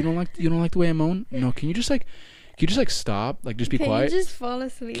stop? Oh, you don't like the way I moan? No, can you just stop? Like, just be quiet? Can you just fall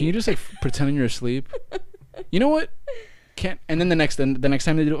asleep? Can you just, like, pretend you're asleep? You know what? Can't. And then the next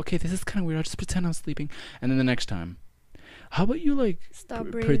time they do, okay, this is kind of weird. I'll just pretend I'm sleeping. And then the next time, how about you, like,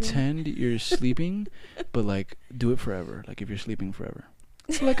 pretend you're sleeping, but, like, do it forever. Like, if you're sleeping forever.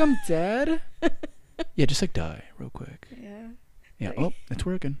 So, like, I'm dead? Yeah, just, like, die real quick. Yeah. Oh, it's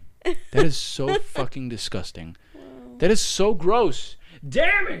working. That is so fucking disgusting. Wow. That is so gross.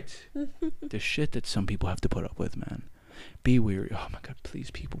 Damn it! The shit that some people have to put up with, man. Be weird. Oh my God, please,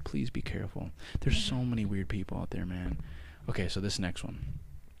 people, please be careful. There's so many weird people out there, man. Okay, so this next one.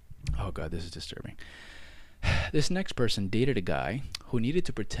 Oh God, this is disturbing. This next person dated a guy who needed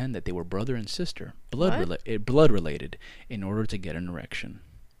to pretend that they were brother and sister, blood related, in order to get an erection.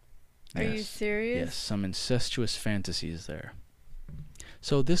 Are you serious? Yes, some incestuous fantasies there.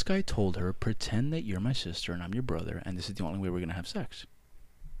 So this guy told her, pretend that you're my sister and I'm your brother, and this is the only way we're going to have sex.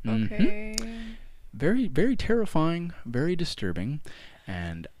 Okay. Very, very terrifying, very disturbing,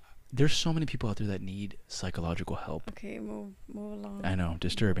 and there's so many people out there that need psychological help. Okay, move along. I know,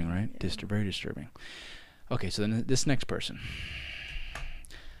 disturbing, right? Yeah. Very disturbing. Okay, so then this next person.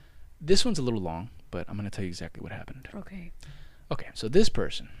 This one's a little long, but I'm going to tell you exactly what happened. Okay. Okay, so this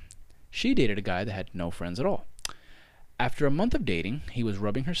person, she dated a guy that had no friends at all. After a month of dating, he was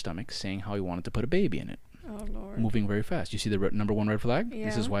rubbing her stomach, saying how he wanted to put a baby in it. Oh, Lord. Moving very fast. You see the number 1 red flag? Yeah.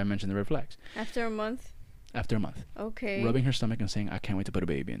 This is why I mentioned the red flags. After a month? After a month. Okay. Rubbing her stomach and saying, I can't wait to put a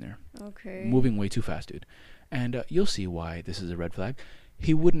baby in there. Okay. Moving way too fast, dude. And you'll see why this is a red flag.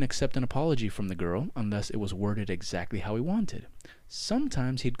 He wouldn't accept an apology from the girl unless it was worded exactly how he wanted.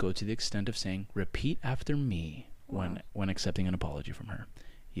 Sometimes he'd go to the extent of saying, repeat after me when accepting an apology from her.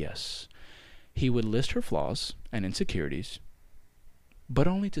 Yes. He would list her flaws and insecurities, but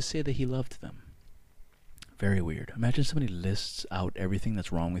only to say that he loved them. Very weird. Imagine somebody lists out everything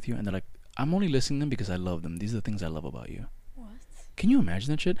that's wrong with you, and they're like, I'm only listing them because I love them. These are the things I love about you. What? Can you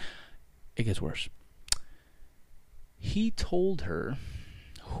imagine that shit? It gets worse. He told her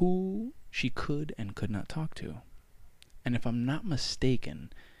who she could and could not talk to. And if I'm not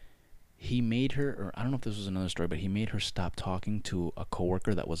mistaken, he made her, or I don't know if this was another story, but he made her stop talking to a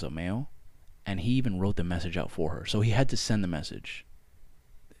coworker that was a male, and he even wrote the message out for her. So he had to send the message.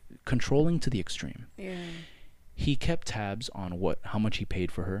 Controlling to the extreme. Yeah. He kept tabs on how much he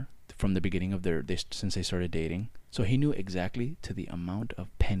paid for her from the beginning of since they started dating. So he knew exactly to the amount of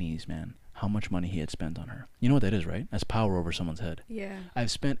pennies, man, how much money he had spent on her. You know what that is, right? That's power over someone's head. Yeah. I've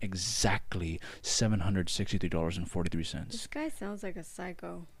spent exactly $763.43. This guy sounds like a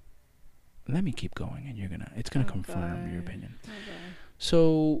psycho. Let me keep going, and it's gonna confirm your opinion. Okay.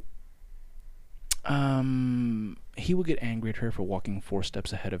 So, he would get angry at her for walking 4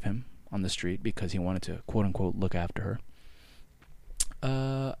 steps ahead of him on the street because he wanted to, quote unquote, look after her.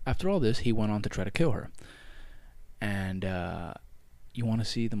 After all this, he went on to try to kill her. And you want to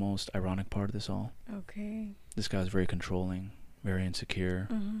see the most ironic part of this all? Okay. This guy was very controlling, very insecure.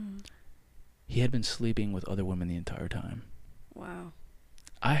 Mm-hmm. He had been sleeping with other women the entire time. Wow.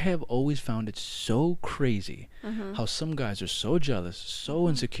 I have always found it so crazy how some guys are so jealous, so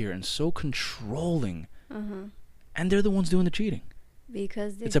insecure, and so controlling, and they're the ones doing the cheating.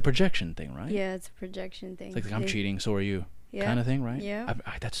 Because it's a projection thing, right? Yeah, it's a projection thing. It's like I'm cheating, so are you, kind of thing, right? Yeah.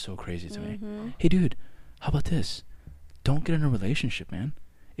 That's so crazy to me. Hey, dude, how about this? Don't get in a relationship, man.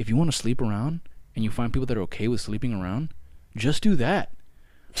 If you want to sleep around and you find people that are okay with sleeping around, just do that.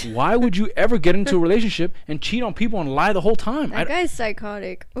 Why would you ever get into a relationship and cheat on people and lie the whole time? That guy's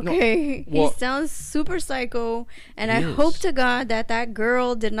psychotic. Okay, No, well, he sounds super psycho, and I hope to God that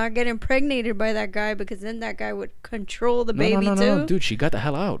girl did not get impregnated by that guy, because then that guy would control the baby too. No, dude, she got the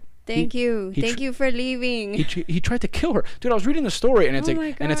hell out. Thank you for leaving. He tried to kill her, dude. I was reading the story, and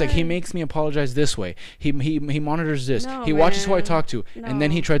it's like he makes me apologize this way. He monitors this. No, he watches who I talk to, No. and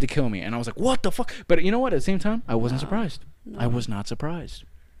then he tried to kill me. And I was like, what the fuck? But you know what? At the same time, I wasn't surprised. I was not surprised.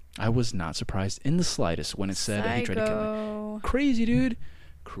 I was not surprised in the slightest when it said that he tried to kill me. Crazy, dude.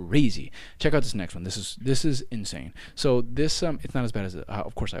 Crazy. Check out this next one. This is insane. So this it's not as bad as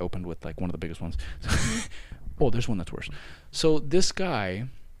of course I opened with like one of the biggest ones. Oh, there's one that's worse. So this guy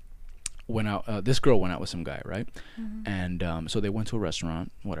went out. This girl went out with some guy, right? And so they went to a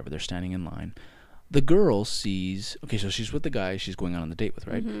restaurant. Whatever. They're standing in line. The girl sees. Okay, so she's with the guy she's going on the date with,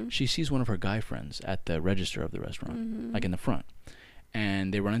 right? She sees one of her guy friends at the register of the restaurant, like in the front.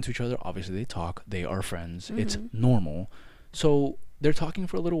 And they run into each other. Obviously, they talk. They are friends. It's normal. So they're talking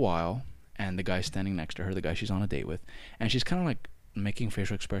for a little while, and the guy's standing next to her, the guy she's on a date with, and she's kind of like making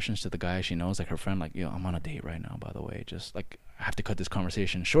facial expressions to the guy she knows, like her friend, like, yo, I'm on a date right now, by the way. Just like, I have to cut this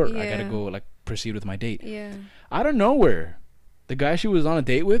conversation short. I gotta go like proceed with my date. Yeah. Out of nowhere, the guy she was on a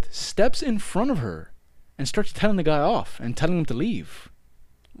date with steps in front of her and starts telling the guy off and telling him to leave.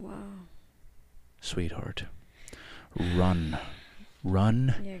 Wow. Sweetheart, run.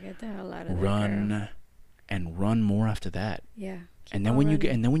 Yeah, get the hell out of there. Run, and run more after that. Yeah. And then when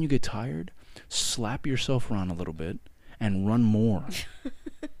you get tired, slap yourself around a little bit and run more.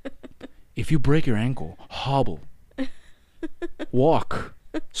 If you break your ankle, hobble. Walk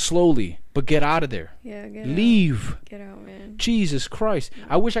slowly, but get out of there. Yeah, leave. Get out, man. Jesus Christ.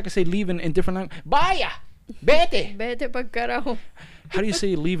 I wish I could say leave in different language. Vaya. Vete. Vete pa carajo. How do you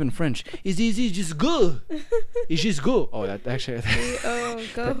say leave in French? It's just good. It's just good. Oh, that actually.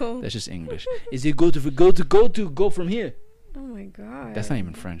 Go. That's just English. Is it good to go from here? Oh my God. That's not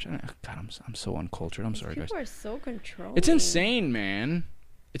even French. God, I'm so uncultured. I'm sorry, guys. People are so controlling. It's insane, man.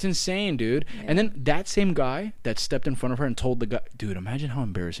 It's insane, dude. Yeah. And then that same guy that stepped in front of her and told the guy, dude, imagine how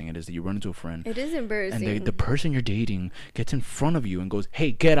embarrassing it is that you run into a friend. It is embarrassing. And the person you're dating gets in front of you and goes,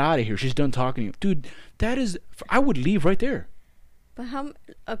 hey, get out of here. She's done talking to you. Dude, that is, I would leave right there. But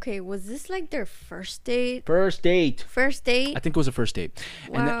was this like their first date? First date. I think it was a first date.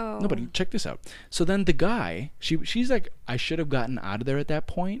 Wow. No, but check this out. So then the guy, she's like, I should have gotten out of there at that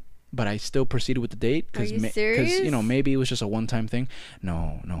point, but I still proceeded with the date. Are you serious? Because, maybe it was just a one-time thing.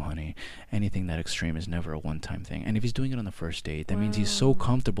 No, honey. Anything that extreme is never a one-time thing. And if he's doing it on the first date, that means he's so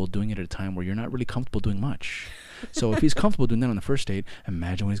comfortable doing it at a time where you're not really comfortable doing much. So if he's comfortable doing that on the first date,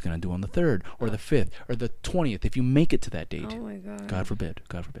 imagine what he's going to do on the third or the 5th or the 20th if you make it to that date. Oh, my God. God forbid.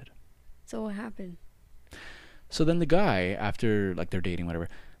 So what happened? So then the guy, after, like, they're dating, whatever,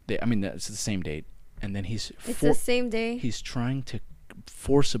 it's the same date. And then it's the same day? He's trying to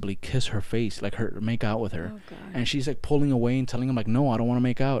forcibly kiss her face, like make out with her. Oh, God. And she's like pulling away and telling him like, no, I don't want to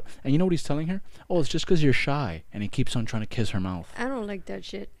make out. And you know what he's telling her? Oh, it's just because you're shy. And he keeps on trying to kiss her mouth. I don't like that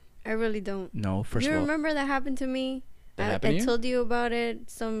shit. I really don't. No, first of all, all, you remember that happened to me? I told you about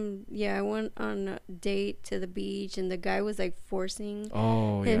it. I went on a date to the beach, and the guy was like forcing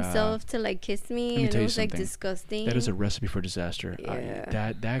himself to like kiss me, and it was like disgusting. That is a recipe for disaster.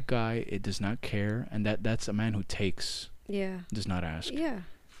 Yeah. That guy, it does not care, and that's a man who takes. Yeah. Does not ask. Yeah.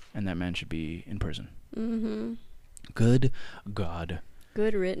 And that man should be in prison. Mm-hmm. Good God.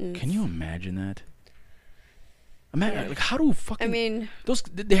 Good riddance. Can you imagine that? Imagine, like, how do fucking... I mean...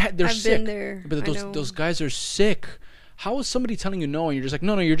 They're I've sick. been there. But those guys are sick. How is somebody telling you no and you're just like,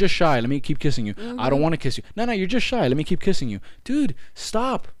 no, you're just shy. Let me keep kissing you. I don't want to kiss you. No, you're just shy. Let me keep kissing you. Dude,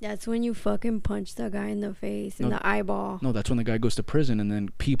 stop. That's when you fucking punch the guy in the face, in the eyeball. No, that's when the guy goes to prison and then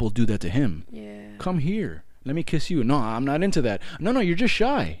people do that to him. Yeah. Come here. Let me kiss you. No, I'm not into that. No, you're just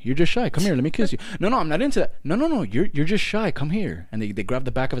shy. You're just shy. Come here. Let me kiss you. No, I'm not into that. No. You're just shy. Come here. And they grab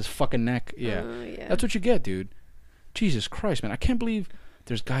the back of his fucking neck. Yeah. That's what you get, dude. Jesus Christ, man. I can't believe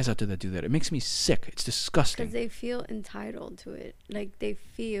there's guys out there that do that. It makes me sick. It's disgusting. Because they feel entitled to it. Like, they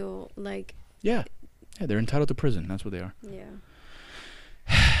feel like... Yeah, they're entitled to prison. That's what they are. Yeah.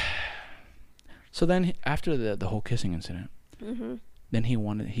 So then, after the whole kissing incident, then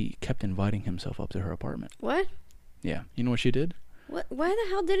he kept inviting himself up to her apartment. What? Yeah. You know what she did? What? Why the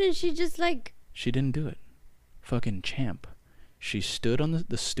hell didn't she just like? She didn't do it. Fucking champ. She stood on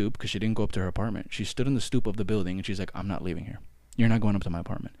the stoop because she didn't go up to her apartment. She stood on the stoop of the building and she's like, I'm not leaving here. You're not going up to my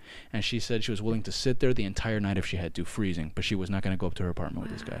apartment. And she said she was willing to sit there the entire night if she had to, freezing, but she was not going to go up to her apartment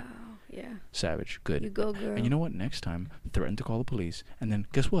with this guy. Yeah. Savage. Good. You go, girl. And you know what? Next time, threaten to call the police. And then,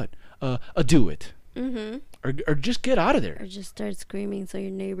 guess what? Do it. Mm-hmm. Or just get out of there. Or just start screaming so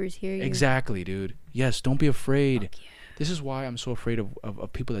your neighbors hear you. Exactly, dude. Yes, don't be afraid. Fuck yeah. This is why I'm so afraid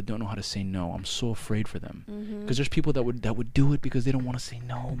of people that don't know how to say no. I'm so afraid for them. Mm-hmm. Because there's people that would do it because they don't want to say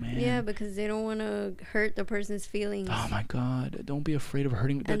no, man. Yeah, because they don't want to hurt the person's feelings. Oh my God! Don't be afraid of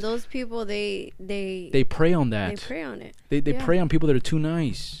hurting. And those people, they prey on that. They prey on it. They prey on people that are too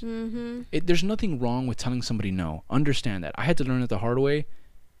nice. Mm-hmm. There's nothing wrong with telling somebody no. Understand that. I had to learn it the hard way,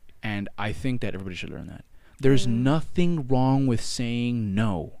 and I think that everybody should learn that. There's nothing wrong with saying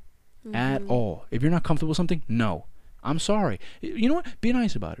no at all. If you're not comfortable with something, no. I'm sorry. You know what? Be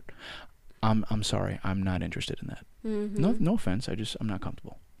nice about it. I'm sorry. I'm not interested in that. Mm-hmm. No offense. I'm not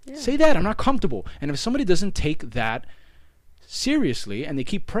comfortable. Yeah. Say that. I'm not comfortable. And if somebody doesn't take that seriously and they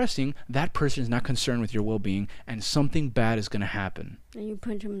keep pressing, that person is not concerned with your well-being, and something bad is going to happen. And you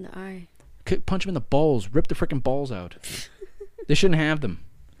punch him in the eye. Punch them in the balls. Rip the freaking balls out. They shouldn't have them.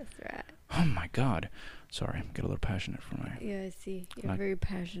 That's right. Oh my God. Sorry, get a little passionate for my. Yeah, I see. You're very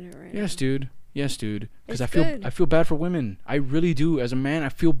passionate right now. Yes, dude. Yes, dude. Because It's I feel bad for women. I really do. As a man, I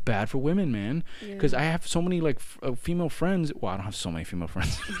feel bad for women, man. Because I have so many like female friends. Well, I don't have so many female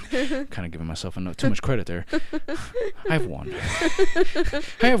friends. Kind of giving myself too much credit there. I have one.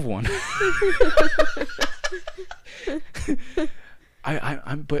 I have one.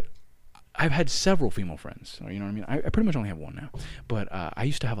 But I've had several female friends. You know what I mean? I pretty much only have one now. But I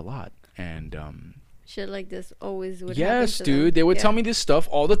used to have a lot, and shit like this always would happen yes, to dude. them. They would tell me this stuff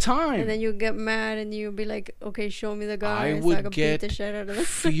all the time. And then you get mad and you'd be like, okay, show me the guy. I so would I could get beat the shit out of them.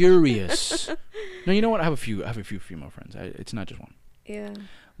 furious. No, you know what? I have a few female friends. It's not just one. Yeah.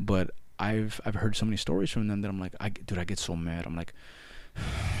 But I've heard so many stories from them that I'm like, I get so mad. I'm like,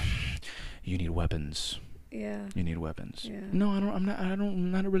 you need weapons. Yeah. You need weapons. Yeah. No,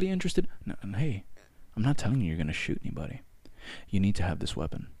 I'm not really interested. No, and hey, I'm not telling you you're gonna shoot anybody. You need to have this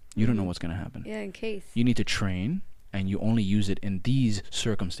weapon. You don't know what's going to happen. Yeah, in case. You need to train, and you only use it in these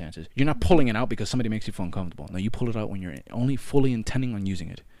circumstances. You're not pulling it out because somebody makes you feel uncomfortable. No, you pull it out when you're only fully intending on using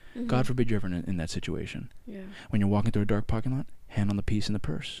it. God forbid you're ever in that situation. Yeah. When you're walking through a dark parking lot, hand on the piece in the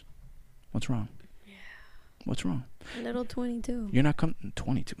purse. What's wrong? Yeah. What's wrong? A little 22. You're not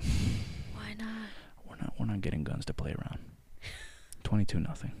 22. Why not? We're not getting guns to play around. 22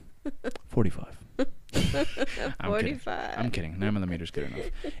 nothing. 45. I'm 45. I'm kidding. 9mm is good enough.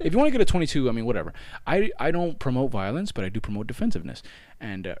 If you want to get a 22, I mean, whatever. I don't promote violence, but I do promote defensiveness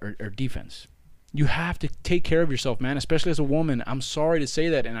and or defense. You have to take care of yourself, man, especially as a woman. I'm sorry to say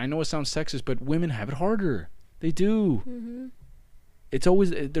that, and I know it sounds sexist, but women have it harder. They do. Mm-hmm. It's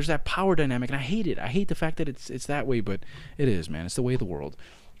always, there's that power dynamic, and I hate it. I hate the fact that it's that way, but it is, man. It's the way of the world.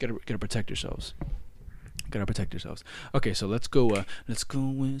 Gotta protect yourselves. Gotta protect yourselves. Okay, so let's go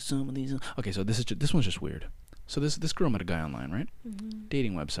with some of these. Okay, so this one's just weird. So this girl met a guy online, right? Mm-hmm.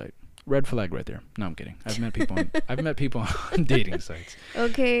 Dating website. Red flag right there. No, I'm kidding. I've met people on dating sites.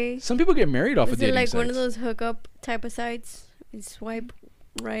 Okay. Some people get married off of dating sites. Is it like one of those hookup type of sites? You swipe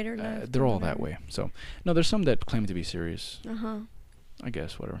right or left? They're all that way. So no, there's some that claim to be serious. Uh-huh. I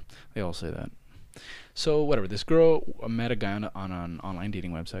guess, whatever. They all say that. So whatever. This girl met a guy on an online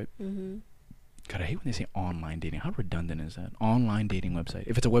dating website. Mm-hmm. God, I hate when they say online dating. How redundant is that? Online dating website.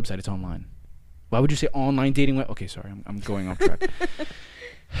 If it's a website, it's online. Why would you say online dating Okay, sorry. I'm going off track.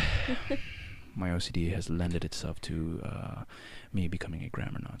 My OCD has lended itself to me becoming a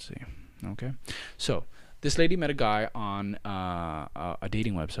grammar Nazi. Okay? So, this lady met a guy on a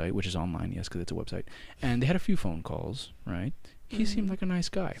dating website, which is online, yes, because it's a website. And they had a few phone calls, right? He seemed like a nice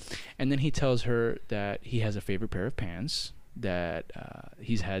guy. And then he tells her that he has a favorite pair of pants that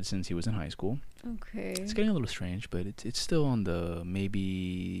he's had since he was in high school. Okay. It's getting a little strange, but it's still on the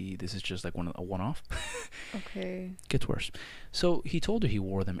maybe this is just like a one-off. Okay. Gets worse. So he told her he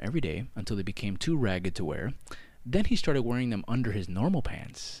wore them every day until they became too ragged to wear. Then he started wearing them under his normal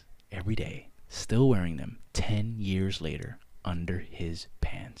pants every day. Still wearing them 10 years later under his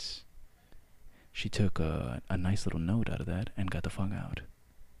pants. She took a nice little note out of that and got the fuck out.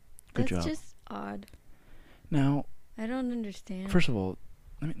 Good job. That's just odd. Now, I don't understand. first of all,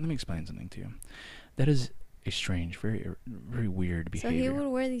 let me explain something to you. That is a strange, very very weird behavior. So he would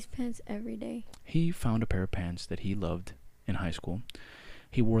wear these pants every day? He found a pair of pants that he loved in high school.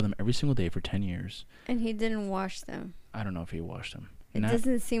 He wore them every single day for 10 years. And he didn't wash them? I don't know if he washed them. It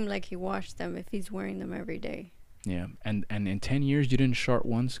doesn't seem like he washed them if he's wearing them every day. Yeah, and in 10 years you didn't shart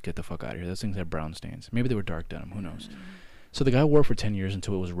once. Get the fuck out of here. Those things have brown stains. Maybe they were dark denim. Who knows? So the guy wore it for 10 years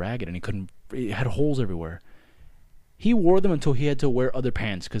until it was ragged and he couldn't. It had holes everywhere. He wore them until he had to wear other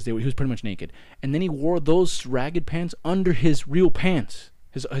pants because he was pretty much naked. And then he wore those ragged pants under his real pants,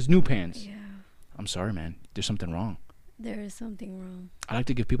 his new pants. Yeah. I'm sorry, man. There's something wrong. There is something wrong. I like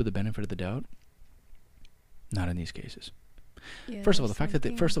to give people the benefit of the doubt. Not in these cases. Yeah, First of all, there's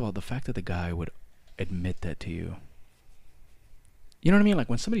the fact that the guy would admit that to you. You know what I mean? Like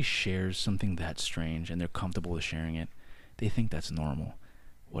when somebody shares something that strange and they're comfortable with sharing it, they think that's normal.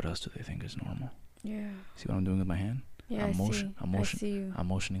 What else do they think is normal? Yeah. See what I'm doing with my hand? Yeah, I see you. I'm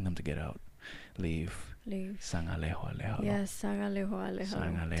motioning them to get out. Leave. Sang alejo, alejo. Yeah, sang alejo, alejo.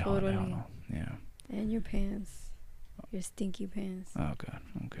 Sang alejo, Totally. alejo. No. Yeah. And your pants. Your stinky pants. Oh God.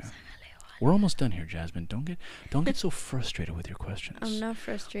 Okay. We're almost done here, Jasmine. Don't get so frustrated with your questions. I'm not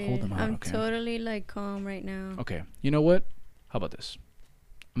frustrated. Hold them out, I'm okay? totally like calm right now. Okay. You know what? How about this?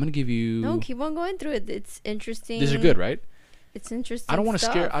 I'm gonna give you. No, keep on going through it. It's interesting. This is good, right? It's interesting. I don't want to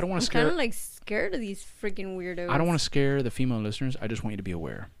stuff. scare. I don't want to scare. I'm kind of like scared of these freaking weirdos. I don't want to scare the female listeners. I just want you to be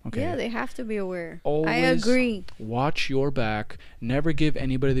aware. Okay. Yeah, they have to be aware. Always I agree. Watch your back. Never give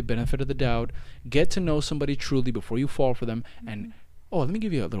anybody the benefit of the doubt. Get to know somebody truly before you fall for them. Mm-hmm. And let me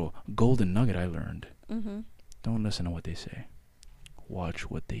give you a little golden nugget I learned. Mm-hmm. Don't listen to what they say. Watch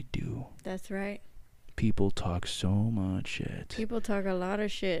what they do. That's right. People talk so much shit. People talk a lot of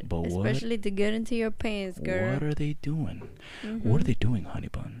shit, but especially to get into your pants, girl. What are they doing? Mm-hmm. What are they doing, honey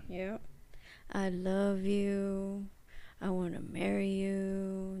bun? Yeah. I love you. I want to marry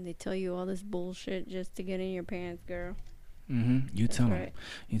you. They tell you all this bullshit just to get in your pants, girl. Mm-hmm. You That's tell right. them.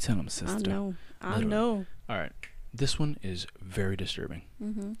 You tell them, sister. I know. All right. This one is very disturbing.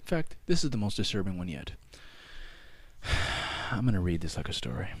 Mm-hmm. In fact, this is the most disturbing one yet. I'm going to read this like a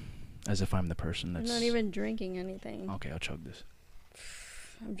story. As if I'm the person that's... I'm not even drinking anything. Okay, I'll chug this.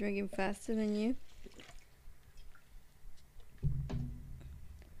 I'm drinking faster than you.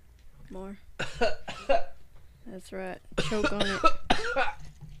 More. That's right. Choke on it.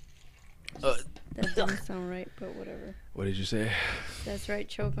 That didn't sound right, but whatever. What did you say? That's right.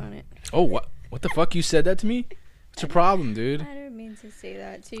 Choke on it. Oh, what? What the fuck? You said that to me? What's your problem, dude? I didn't mean to say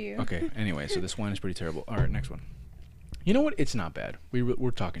that to you. Okay, anyway, so this wine is pretty terrible. All right, next one. You know what? It's not bad.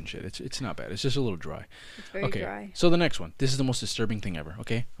 We're talking shit. It's not bad. It's just a little dry. It's very dry. So the next one. This is the most disturbing thing ever.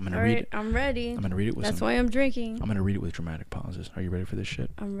 Okay, I'm gonna read it. I'm ready. I'm gonna read it with. That's why I'm drinking. I'm gonna read it with dramatic pauses. Are you ready for this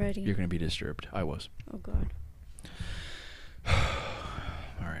shit? I'm ready. You're gonna be disturbed. I was. Oh God.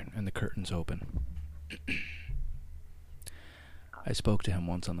 All right, and the curtain's open. I spoke to him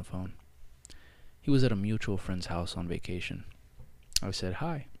once on the phone. He was at a mutual friend's house on vacation. I said,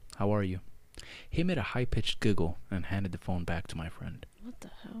 "Hi, how are you?" He made a high-pitched giggle and handed the phone back to my friend. What the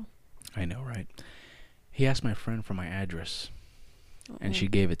hell? I know, right? He asked my friend for my address, and she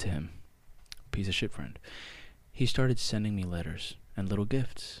gave it to him. Piece of shit friend. He started sending me letters and little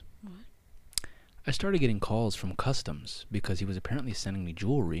gifts. What? I started getting calls from customs because he was apparently sending me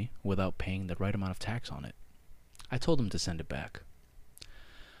jewelry without paying the right amount of tax on it. I told him to send it back.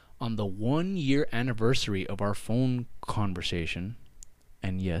 On the 1-year anniversary of our phone conversation,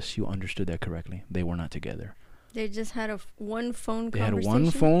 and yes, you understood that correctly, they were not together. They just had one phone They conversation? had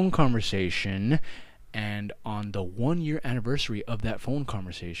one phone conversation, and on the 1-year anniversary of that phone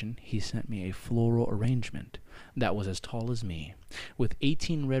conversation, he sent me a floral arrangement that was as tall as me, with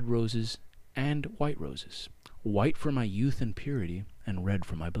 18 red roses and white roses. White for my youth and purity, and red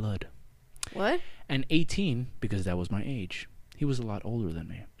for my blood. What? And 18 because that was my age. He was a lot older than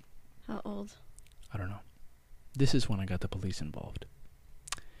me. How old? I don't know. This is when I got the police involved.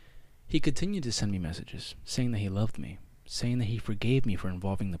 He continued to send me messages, saying that he loved me, saying that he forgave me for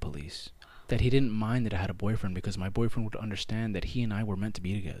involving the police, that he didn't mind that I had a boyfriend because my boyfriend would understand that he and I were meant to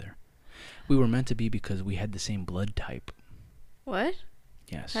be together. We were meant to be because we had the same blood type. What?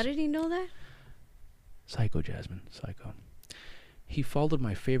 Yes. How did he know that? Psycho, Jasmine. Psycho. He followed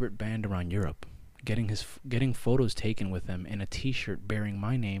my favorite band around Europe, getting photos taken with them in a t-shirt bearing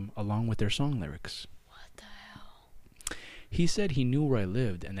my name along with their song lyrics. What the hell? He said he knew where I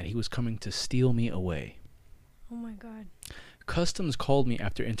lived and that he was coming to steal me away. Oh my God. Customs called me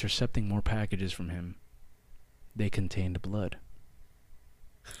after intercepting more packages from him. They contained blood.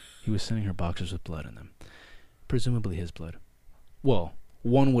 He was sending her boxes with blood in them. Presumably his blood. Well,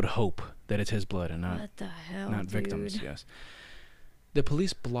 one would hope that it's his blood and not, what the hell, not dude? victims, yes. The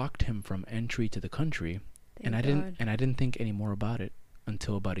police blocked him from entry to the country, and I didn't think any more about it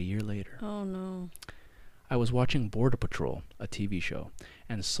until about a year later. Oh no. I was watching Border Patrol, a TV show,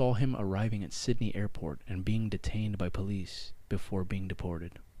 and saw him arriving at Sydney Airport and being detained by police before being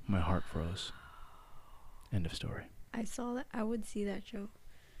deported. My heart froze. End of story. I saw that. I would see that show.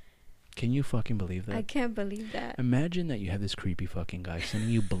 Can you fucking believe that? I can't believe that. Imagine that you have this creepy fucking guy sending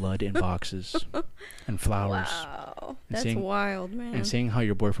you blood in boxes and flowers. Wow. And That's wild, man. And saying how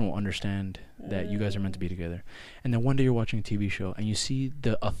your boyfriend will understand that you guys are meant to be together. And then one day you're watching a TV show and you see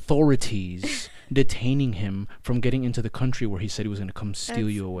the authorities detaining him from getting into the country where he said he was going to come steal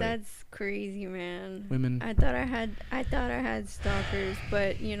you away. That's crazy, man. Women. I thought I had stalkers,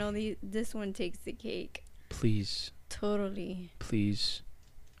 but you know, this one takes the cake. Please. Totally. Please.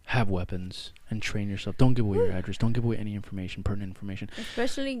 Have weapons and train yourself. Don't give away your address. Don't give away any information, pertinent information.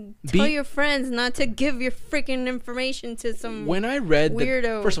 Especially tell your friends not to give your freaking information to some When I read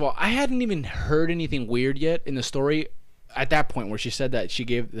weirdo. First of all, I hadn't even heard anything weird yet in the story at that point where she said that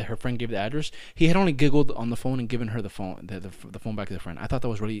her friend gave the address. He had only giggled on the phone and given her the phone back to the friend. I thought that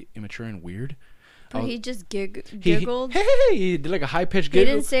was really immature and weird. But he just giggled. He did like a high-pitched giggle.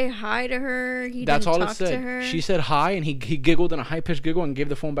 He didn't say hi to her. That's all talk it said. to her. She said hi, and he giggled in a high-pitched giggle and gave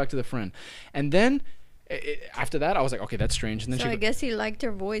the phone back to the friend. And then, after that, I was like, okay, that's strange. And then so I guess he liked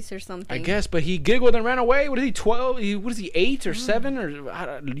her voice or something. I guess, but he giggled and ran away. What is he, 12? What is he, 8 or 7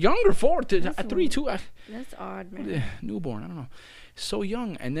 or younger, 4, 3, 2? That's odd, man. Newborn, I don't know. So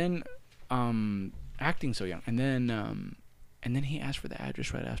young, and then acting so young. And then he asked for the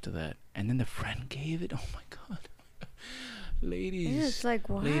address right after that. And then the friend gave it. Oh, my God. Ladies. Yeah, it's like,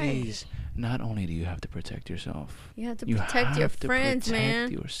 why? Ladies, not only do you have to protect yourself. You have to protect your friends, man.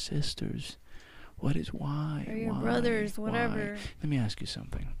 Protect your sisters. Why? Or your brothers, whatever. Why? Let me ask you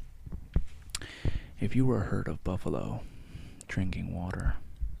something. If you were a herd of buffalo drinking water,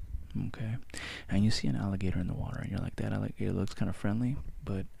 okay, and you see an alligator in the water, and you're like, that alligator looks kind of friendly,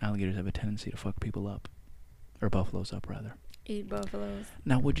 but alligators have a tendency to fuck people up. Or buffaloes up, rather. Eat buffaloes.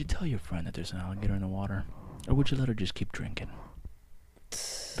 Now, would you tell your friend that there's an alligator in the water? Or would you let her just keep drinking?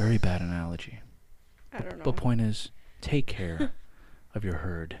 Very bad analogy. I don't know. But point is, take care of your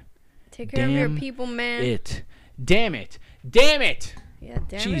herd. Take care of your people, man. Damn it. Damn it. Yeah,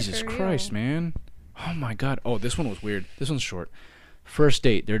 damn Jesus it. Christ, man. Oh, my God. Oh, this one was weird. This one's short. First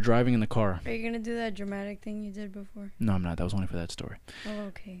date. They're driving in the car. Are you going to do that dramatic thing you did before? No, I'm not. That was only for that story. Oh,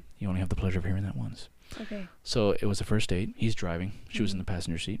 okay. You only have the pleasure of hearing that once. Okay. So it was the first date. He's driving. She was in the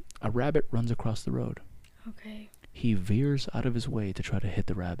passenger seat. A rabbit runs across the road. Okay. He veers out of his way to try to hit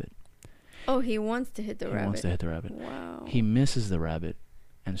the rabbit. Oh, he wants to hit the rabbit. He wants to hit the rabbit. Wow. He misses the rabbit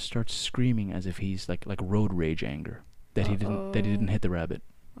and starts screaming as if he's like road rage anger that he didn't hit the rabbit.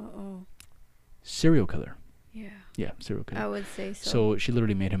 Uh-oh. Serial killer. Yeah. Yeah, serial killer. I would say so. So she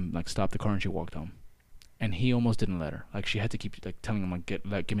literally made him like stop the car and she walked home. And he almost didn't let her. Like she had to keep like telling him like get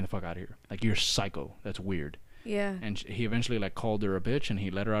me the fuck out of here. Like you're psycho. That's weird. Yeah. And he eventually like called her a bitch and he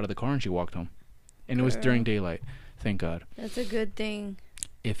let her out of the car and she walked home. And it was during daylight. Thank God. That's a good thing.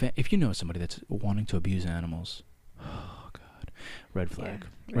 If you know somebody that's wanting to abuse animals, oh God, red flag.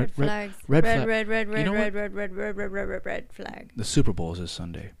 Yeah. Red flags. Red flag. The Super Bowl is this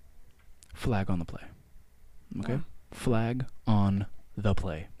Sunday. Flag on the play. Okay? Wow. Flag on the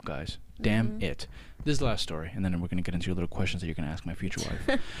play, guys. Damn it. This is the last story, and then we're going to get into your little questions that you're going to ask my future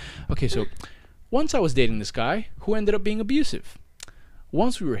wife. Okay, so once I was dating this guy who ended up being abusive.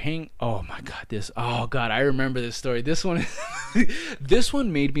 Once we were oh my God, I remember this story. This one this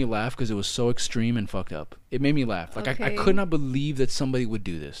one made me laugh because it was so extreme and fucked up. It made me laugh. Like I could not believe that somebody would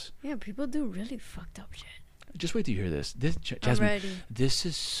do this. Yeah, people do really fucked up shit. Just wait till you hear this. Jasmine, this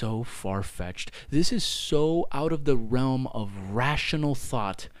is so far-fetched. This is so out of the realm of rational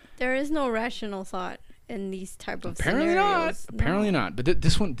thought. There is no rational thought in these type of Apparently scenarios. not. Apparently not. But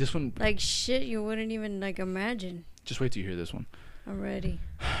this one. Like shit, you wouldn't even like imagine. Just wait till you hear this one. I'm ready.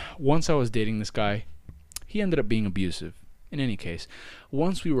 Once I was dating this guy, he ended up being abusive. In any case,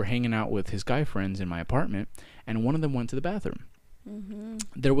 once we were hanging out with his guy friends in my apartment, and one of them went to the bathroom. Mm-hmm.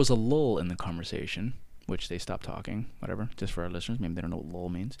 There was a lull in the conversation, which they stopped talking, whatever, just for our listeners. Maybe they don't know what lull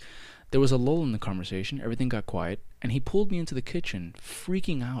means. There was a lull in the conversation. Everything got quiet, and he pulled me into the kitchen,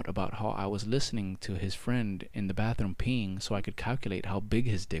 freaking out about how I was listening to his friend in the bathroom peeing so I could calculate how big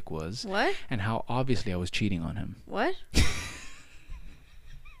his dick was. What? And how obviously I was cheating on him. What?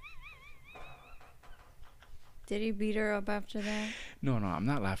 Did he beat her up after that? No, I'm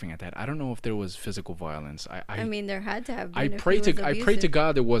not laughing at that. I don't know if there was physical violence. I mean, there had to have been. I pray to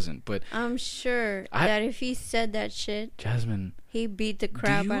God there wasn't, but I'm sure that if he said that shit, Jasmine, he beat the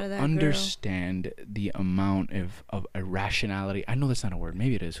crap out of that girl. Do you understand the amount of irrationality? I know that's not a word.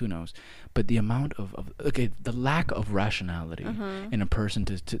 Maybe it is. Who knows? But the amount of the lack of rationality in a person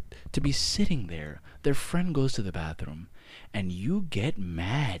to be sitting there. Their friend goes to the bathroom, and you get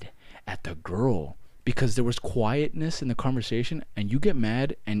mad at the girl. Because there was quietness in the conversation, and you get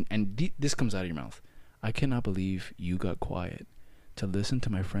mad, and this comes out of your mouth. I cannot believe you got quiet to listen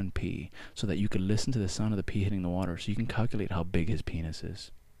to my friend pee so that you could listen to the sound of the pee hitting the water so you can calculate how big his penis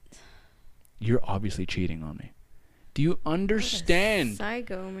is. You're obviously cheating on me. Do you understand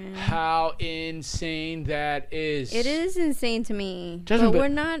psycho, man. how insane that is? It is insane to me. Jasmine, but we're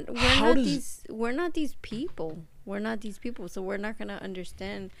not these people. We're not these people, so we're not gonna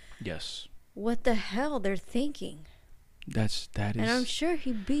understand Yes. what the hell they're thinking. That is. And I'm sure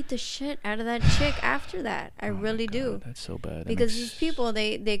he beat the shit out of that chick after that. I really do. That's so bad. Because these people,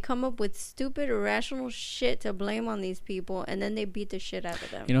 they come up with stupid, irrational shit to blame on these people, and then they beat the shit out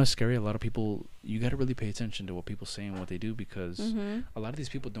of them. You know, it's scary. A lot of people, you got to really pay attention to what people say and what they do, because a lot of these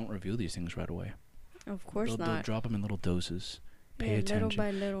people don't reveal these things right away. Of course They'll not. drop them in little doses. Pay attention. Little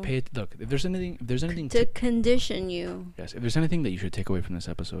by little. Look, if there's anything to condition you. Yes, if there's anything that you should take away from this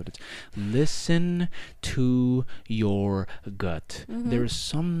episode, it's listen to your gut. There's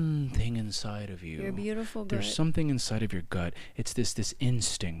something inside of you. Your beautiful gut. There's something inside of your gut. It's this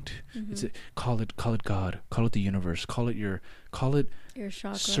instinct. It's call it God. Call it the universe. Call it your chakra.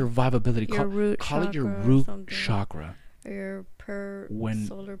 Survivability. Call it your root chakra. Or your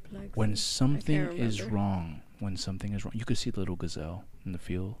solar plexus. When something is wrong. When something is wrong, you could see the little gazelle in the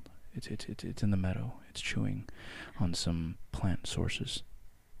field. It's in the meadow. It's chewing on some plant sources.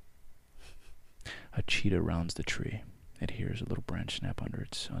 A cheetah rounds the tree. It hears a little branch snap under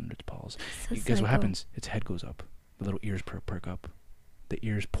its paws. So Guess what happens? Its head goes up. The little ears perk up. The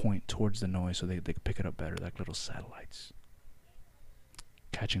ears point towards the noise so they can pick it up better, like little satellites,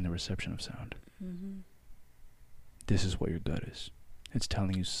 catching the reception of sound. This is what your gut is. It's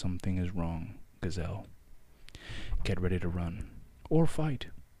telling you something is wrong, gazelle. Get ready to run or fight.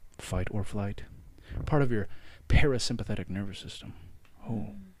 Fight or flight. Part of your parasympathetic nervous system.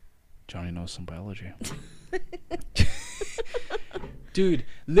 Oh, Johnny knows some biology. Dude,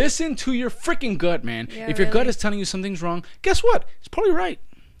 listen to your freaking gut, man. Yeah, if your gut is telling you something's wrong, guess what? It's probably right.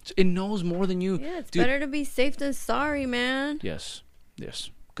 It knows more than you. Yeah, it's better to be safe than sorry, man. Yes.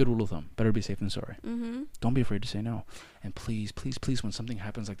 Good rule of thumb. Better be safe than sorry. Don't be afraid to say no. And please, when something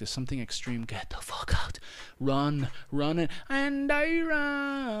happens like this, something extreme, get the fuck out. Run, and I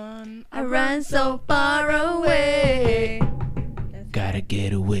run. I run so far away. Gotta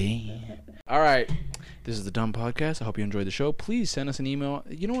get away. All right. This is the Dumb Podcast. I hope you enjoyed the show. Please send us an email.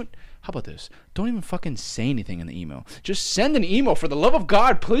 You know what? How about this? Don't even fucking say anything in the email. Just send an email, for the love of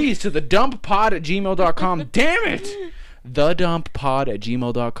God, please, to thedumppod@gmail.com. Damn it!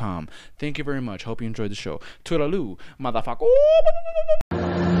 thedumppod@gmail.com. Thank you very much. Hope you enjoyed the show. Toodaloo, motherfucker.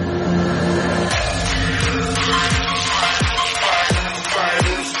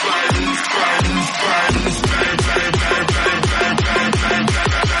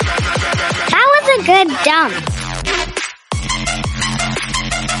 That was a good dump.